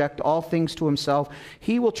subject all things to himself,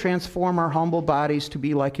 he will transform our humble bodies to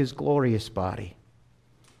be like his glorious body."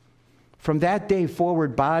 From that day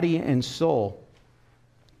forward, body and soul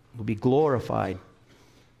will be glorified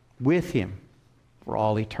with him for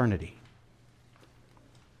all eternity.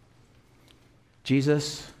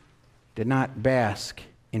 Jesus did not bask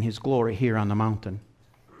in his glory here on the mountain.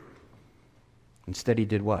 Instead, he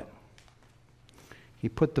did what? He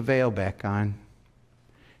put the veil back on,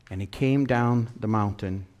 and he came down the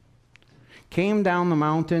mountain. Came down the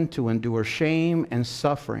mountain to endure shame and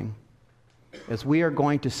suffering, as we are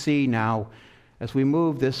going to see now as we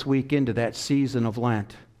move this week into that season of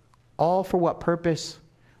Lent. All for what purpose?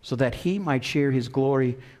 So that he might share his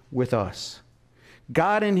glory with us.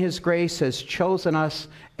 God in His grace has chosen us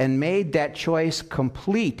and made that choice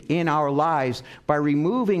complete in our lives by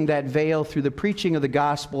removing that veil through the preaching of the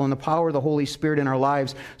gospel and the power of the Holy Spirit in our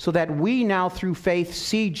lives, so that we now through faith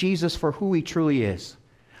see Jesus for who He truly is,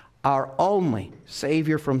 our only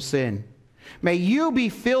Savior from sin. May you be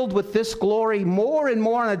filled with this glory more and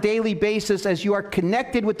more on a daily basis as you are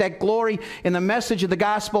connected with that glory in the message of the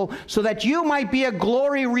gospel, so that you might be a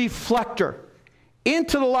glory reflector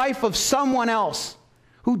into the life of someone else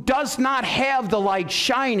who does not have the light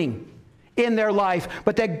shining in their life,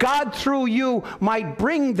 but that God through you might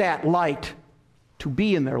bring that light to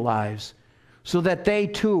be in their lives, so that they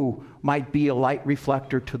too might be a light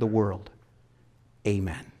reflector to the world.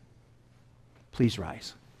 Amen. Please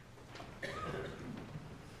rise.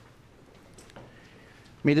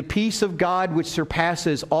 May the peace of God, which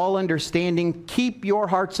surpasses all understanding, keep your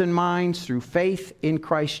hearts and minds through faith in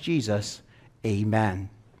Christ Jesus. Amen.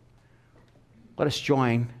 Let us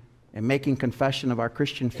join in making confession of our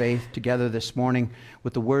Christian faith together this morning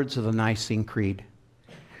with the words of the Nicene Creed.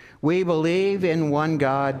 We believe in one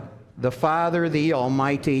God, the Father, the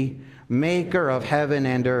Almighty, maker of heaven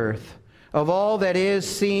and earth, of all that is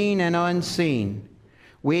seen and unseen.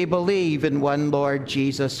 We believe in one Lord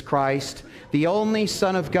Jesus Christ, the only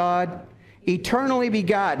Son of God, eternally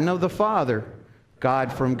begotten of the Father,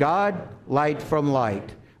 God from God, light from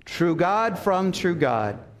light, true God from true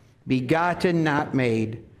God, begotten, not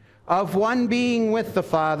made, of one being with the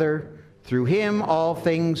Father. Through Him all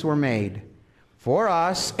things were made. For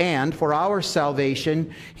us and for our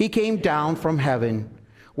salvation He came down from heaven,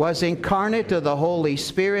 was incarnate of the Holy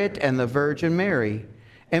Spirit and the Virgin Mary,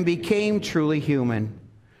 and became truly human.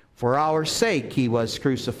 For our sake He was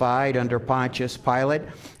crucified under Pontius Pilate.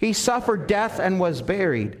 He suffered death and was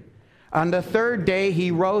buried. On the third day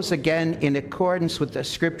He rose again in accordance with the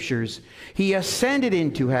Scriptures. He ascended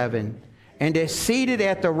into heaven and is seated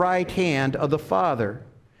at the right hand of the Father.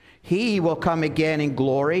 He will come again in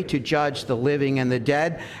glory to judge the living and the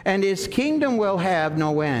dead, and His kingdom will have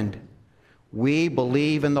no end. We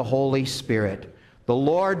believe in the Holy Spirit, the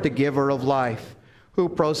Lord, the giver of life, who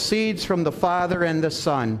proceeds from the Father and the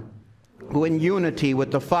Son, who in unity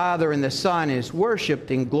with the Father and the Son is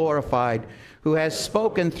worshiped and glorified, who has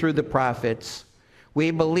spoken through the prophets.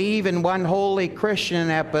 We believe in one holy Christian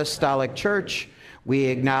and apostolic church. We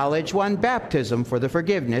acknowledge one baptism for the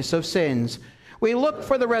forgiveness of sins. We look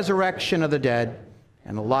for the resurrection of the dead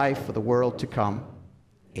and the life of the world to come.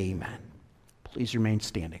 Amen. Please remain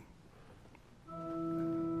standing.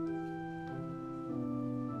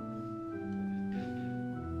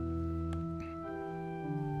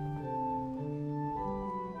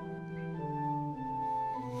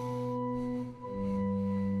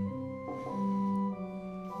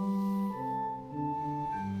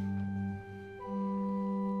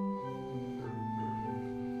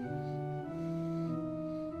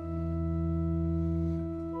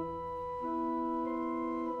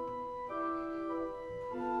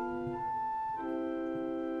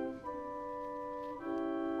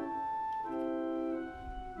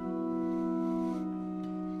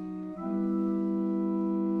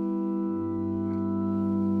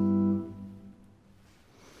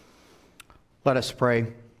 Let us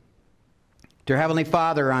pray. Dear Heavenly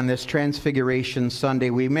Father, on this Transfiguration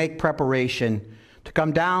Sunday, we make preparation to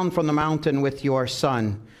come down from the mountain with your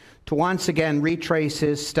Son, to once again retrace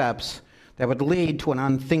His steps that would lead to an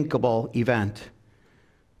unthinkable event.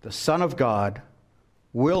 The Son of God,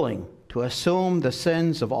 willing to assume the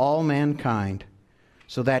sins of all mankind,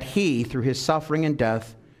 so that He, through His suffering and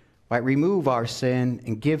death, might remove our sin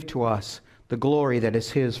and give to us the glory that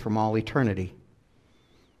is His from all eternity.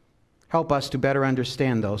 Help us to better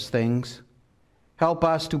understand those things. Help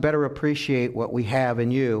us to better appreciate what we have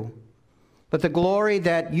in you. Let the glory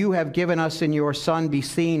that you have given us in your Son be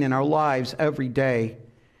seen in our lives every day.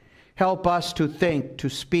 Help us to think, to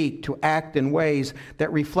speak, to act in ways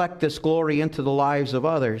that reflect this glory into the lives of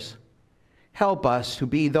others. Help us to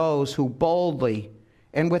be those who boldly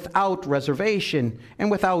and without reservation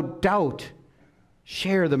and without doubt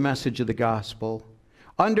share the message of the gospel,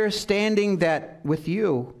 understanding that with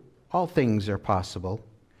you, all things are possible.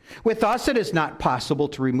 With us, it is not possible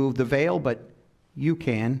to remove the veil, but you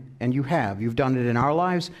can, and you have. You've done it in our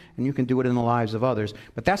lives, and you can do it in the lives of others.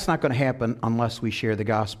 But that's not going to happen unless we share the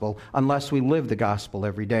gospel, unless we live the gospel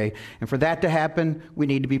every day. And for that to happen, we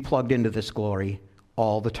need to be plugged into this glory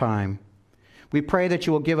all the time. We pray that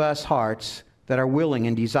you will give us hearts that are willing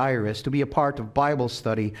and desirous to be a part of Bible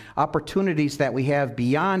study, opportunities that we have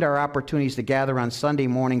beyond our opportunities to gather on Sunday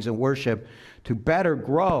mornings and worship, to better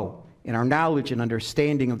grow in our knowledge and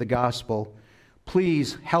understanding of the gospel,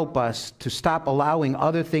 Please help us to stop allowing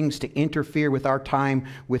other things to interfere with our time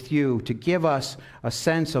with you, to give us a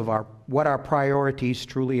sense of what our priorities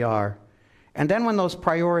truly are. And then when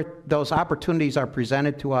those opportunities are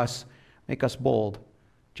presented to us, make us bold,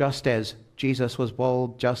 just as Jesus was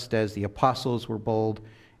bold, just as the apostles were bold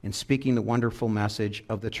in speaking the wonderful message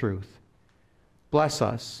of the truth. Bless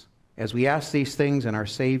us as we ask these things in our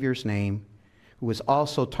Savior's name, who has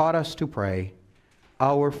also taught us to pray,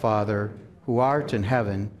 Our Father, who art in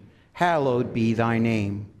heaven, hallowed be thy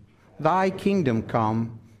name. Thy kingdom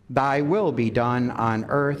come, thy will be done on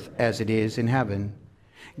earth as it is in heaven.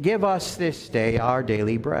 Give us this day our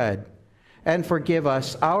daily bread, and forgive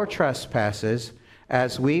us our trespasses,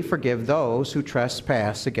 as we forgive those who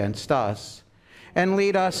trespass against us. And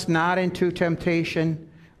lead us not into temptation,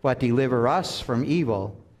 but deliver us from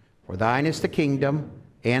evil. For thine is the kingdom,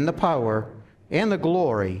 and the power, and the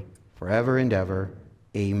glory, forever and ever.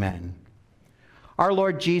 Amen. Our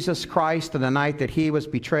Lord Jesus Christ, on the night that he was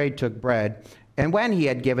betrayed, took bread, and when he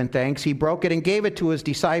had given thanks, he broke it and gave it to his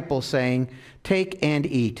disciples, saying, Take and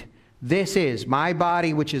eat. This is my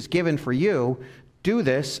body, which is given for you. Do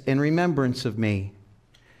this in remembrance of me.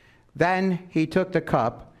 Then he took the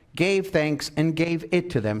cup, gave thanks, and gave it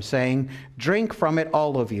to them, saying, Drink from it,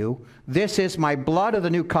 all of you. This is my blood of the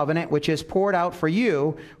new covenant, which is poured out for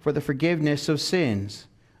you for the forgiveness of sins.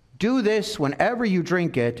 Do this whenever you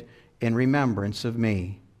drink it in remembrance of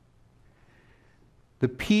me. The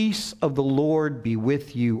peace of the Lord be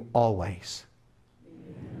with you always.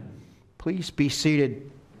 Amen. Please be seated.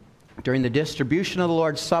 During the distribution of the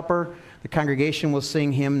Lord's Supper, the congregation will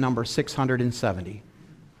sing hymn number 670.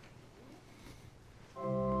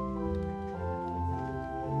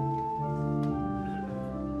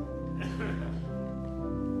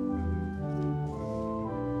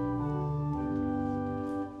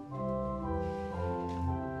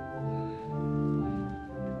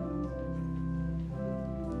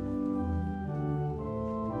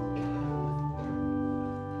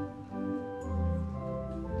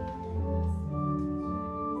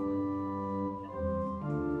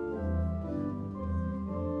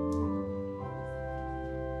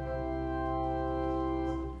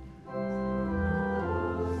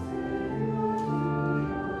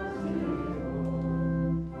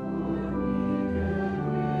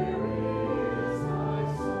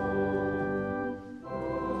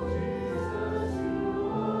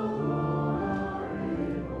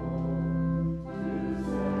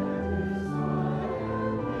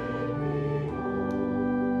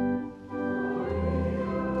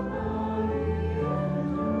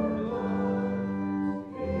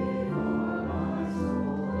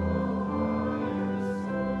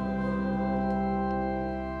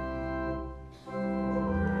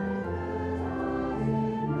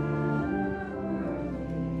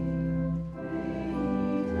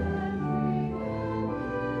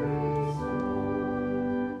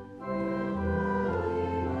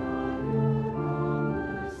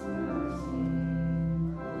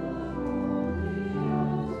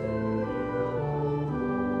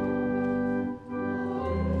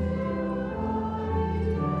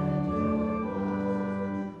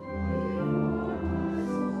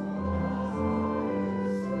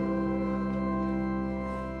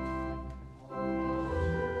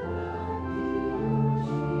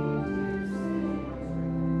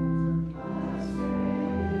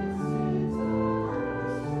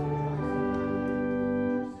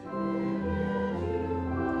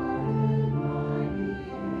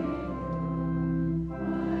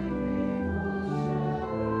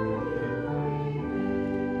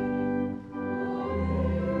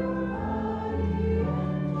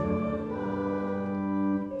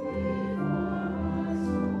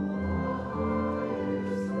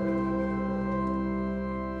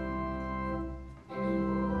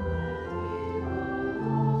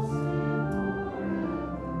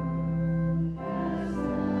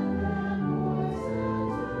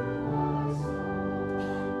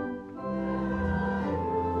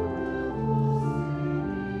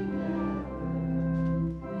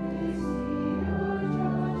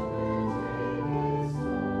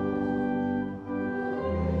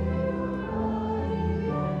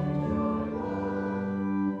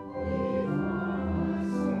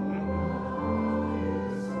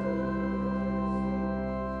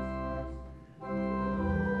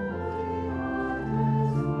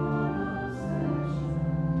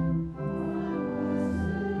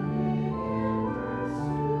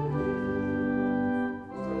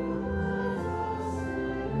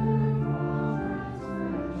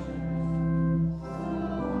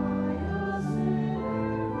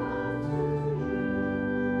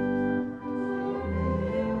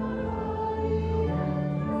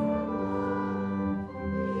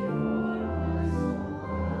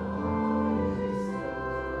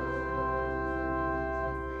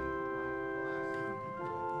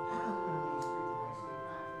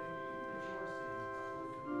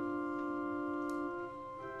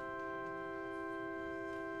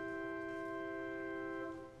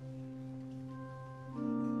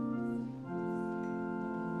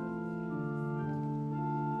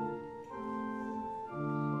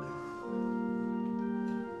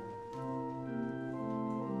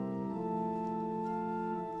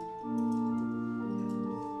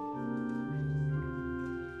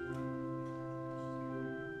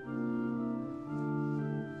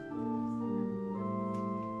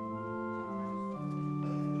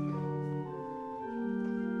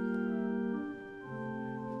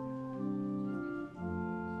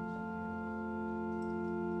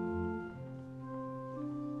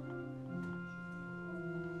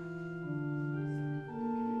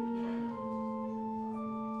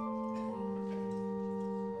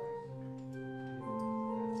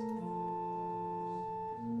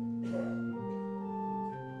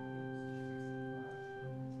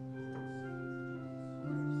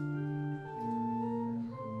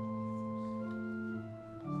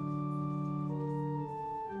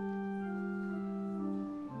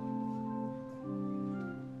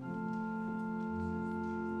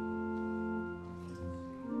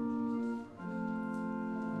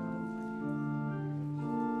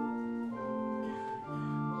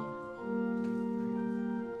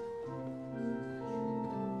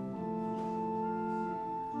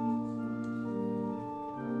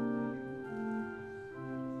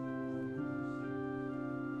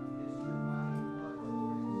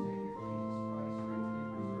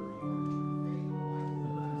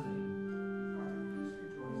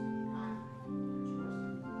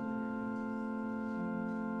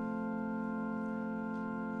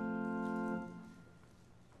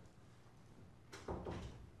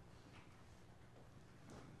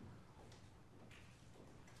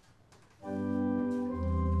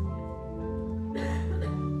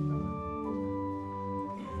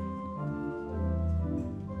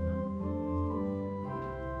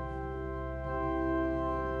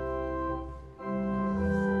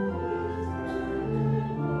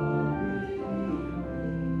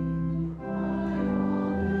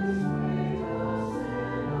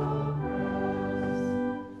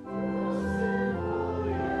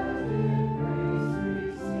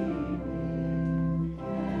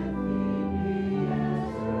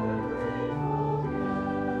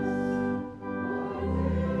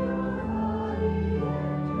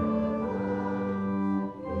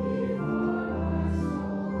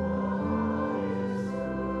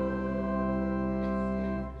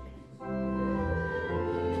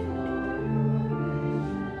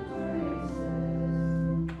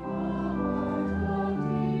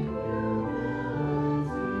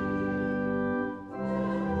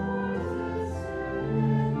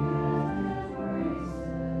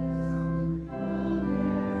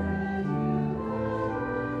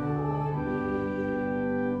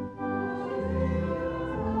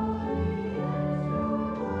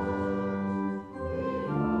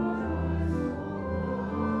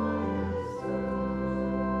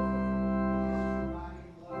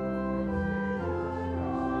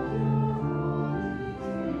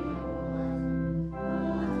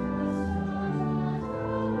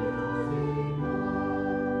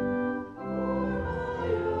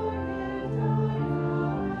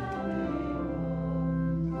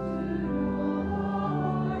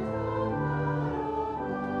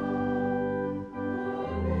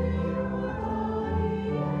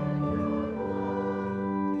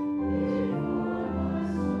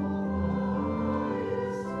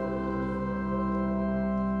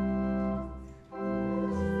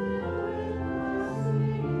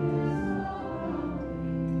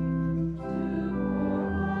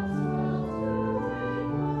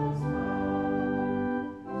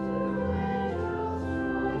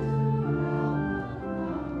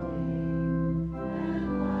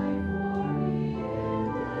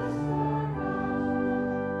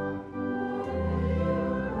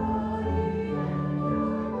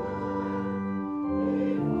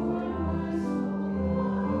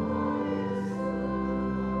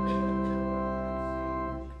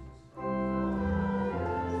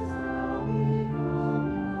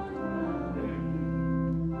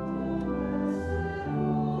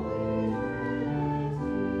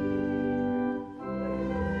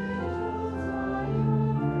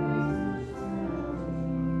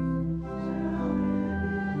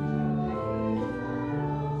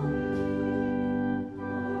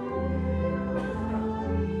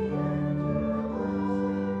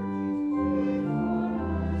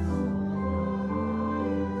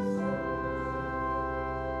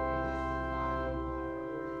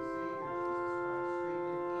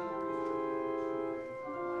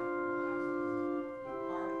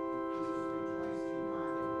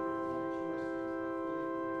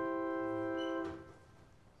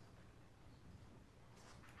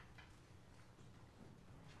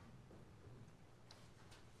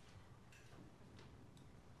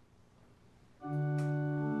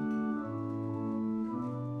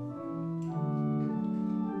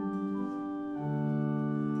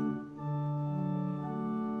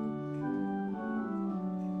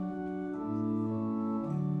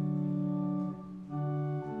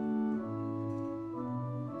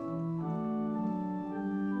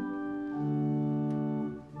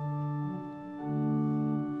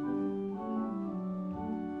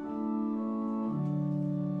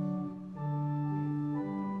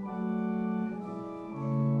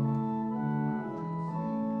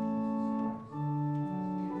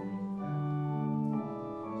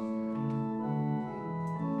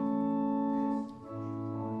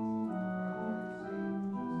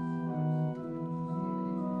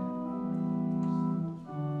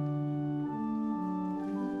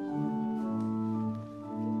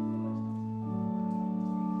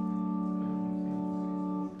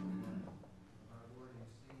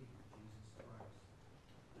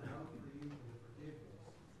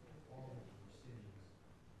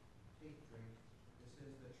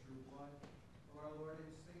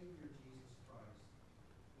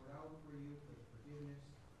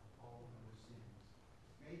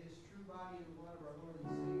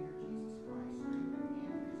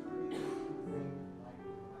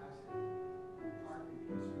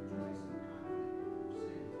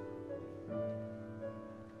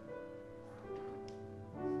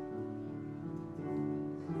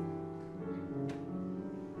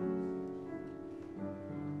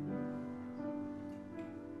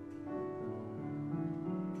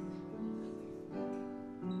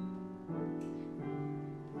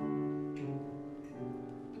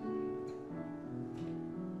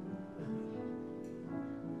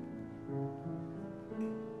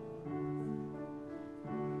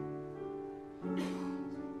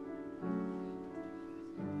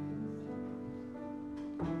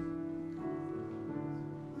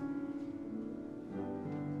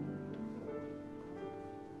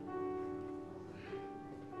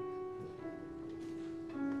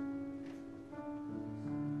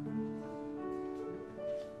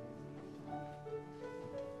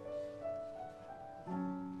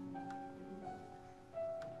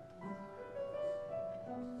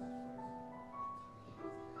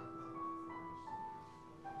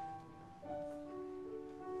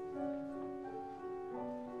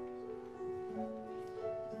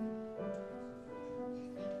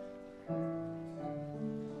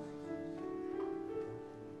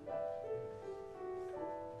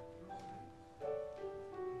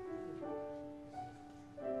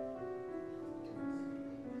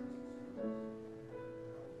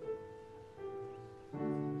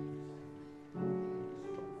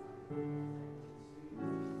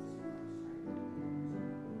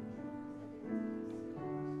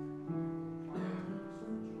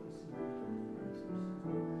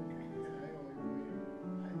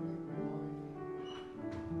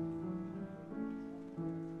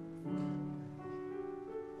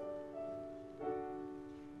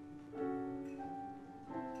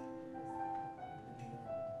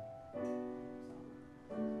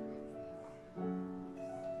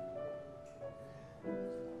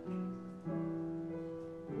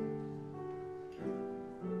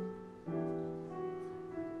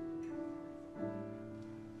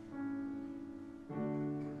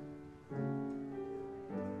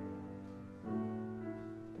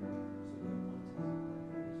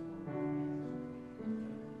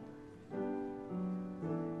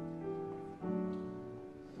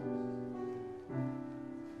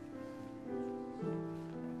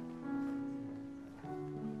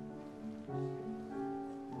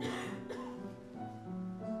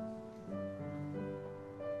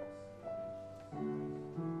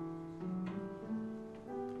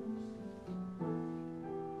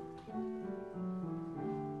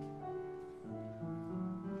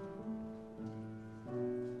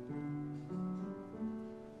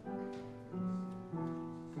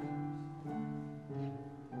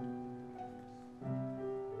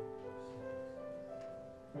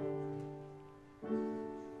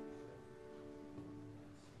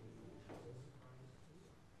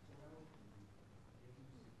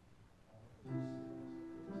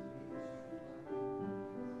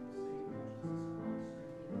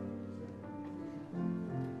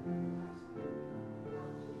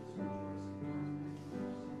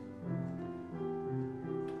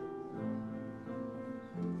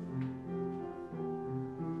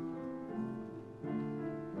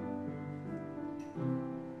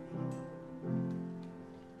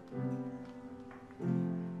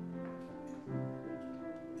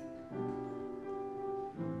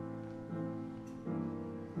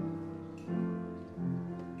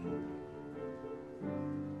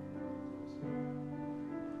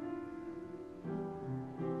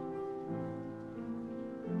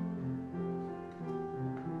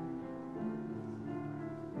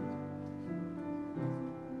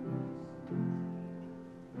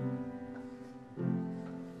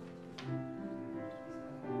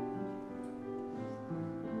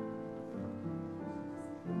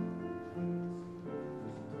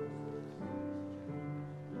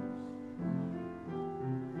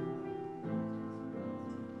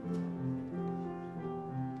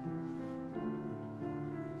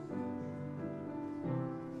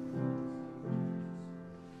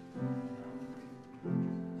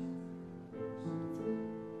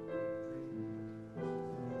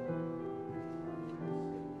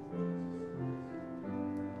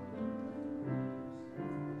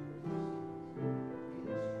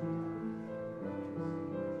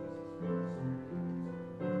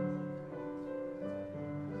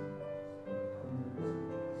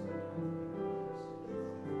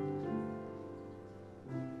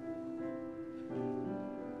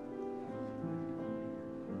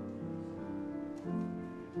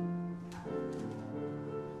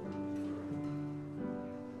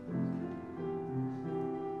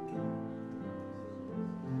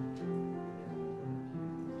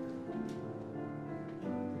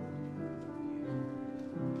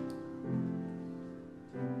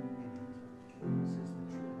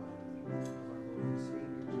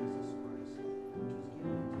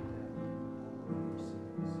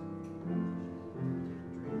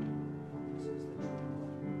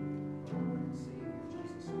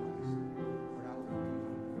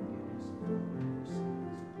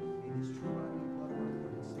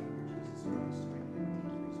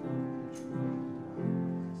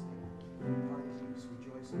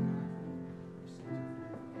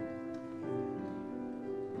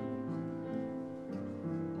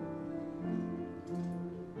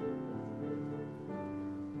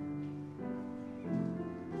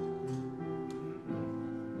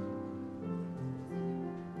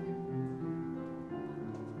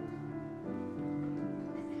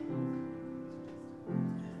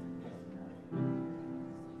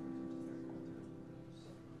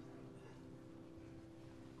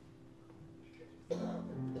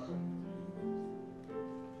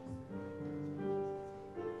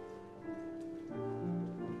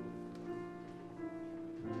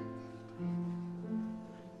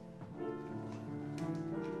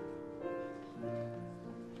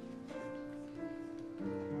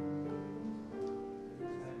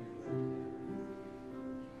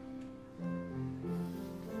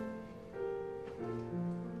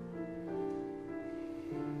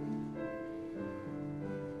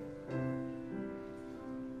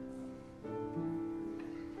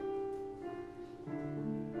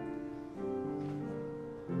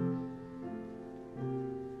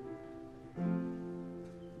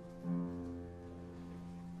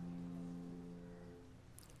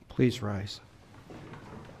 Please rise.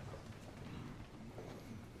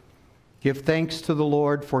 Give thanks to the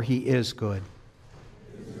Lord, for he is good.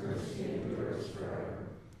 His mercy endures forever.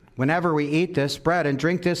 Whenever we eat this bread and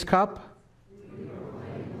drink this cup, We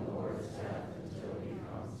proclaim the Lord's death until he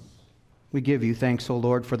comes. we give you thanks, O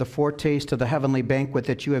Lord, for the foretaste of the heavenly banquet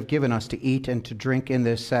that you have given us to eat and to drink in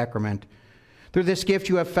this sacrament. Through this gift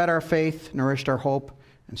you have fed our faith, nourished our hope,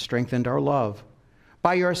 and strengthened our love.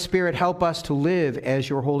 By your Spirit, help us to live as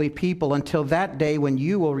your holy people until that day when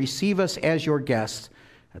you will receive us as your guests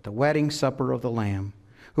at the wedding supper of the Lamb,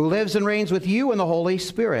 who lives and reigns with you in the Holy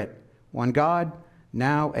Spirit, one God,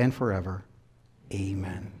 now and forever.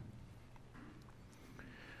 Amen.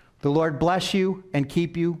 The Lord bless you and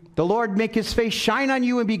keep you. The Lord make his face shine on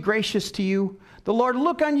you and be gracious to you. The Lord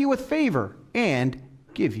look on you with favor and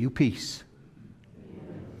give you peace.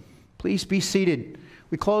 Amen. Please be seated.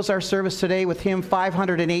 We close our service today with hymn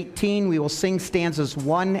 518. We will sing stanzas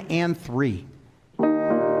 1 and 3.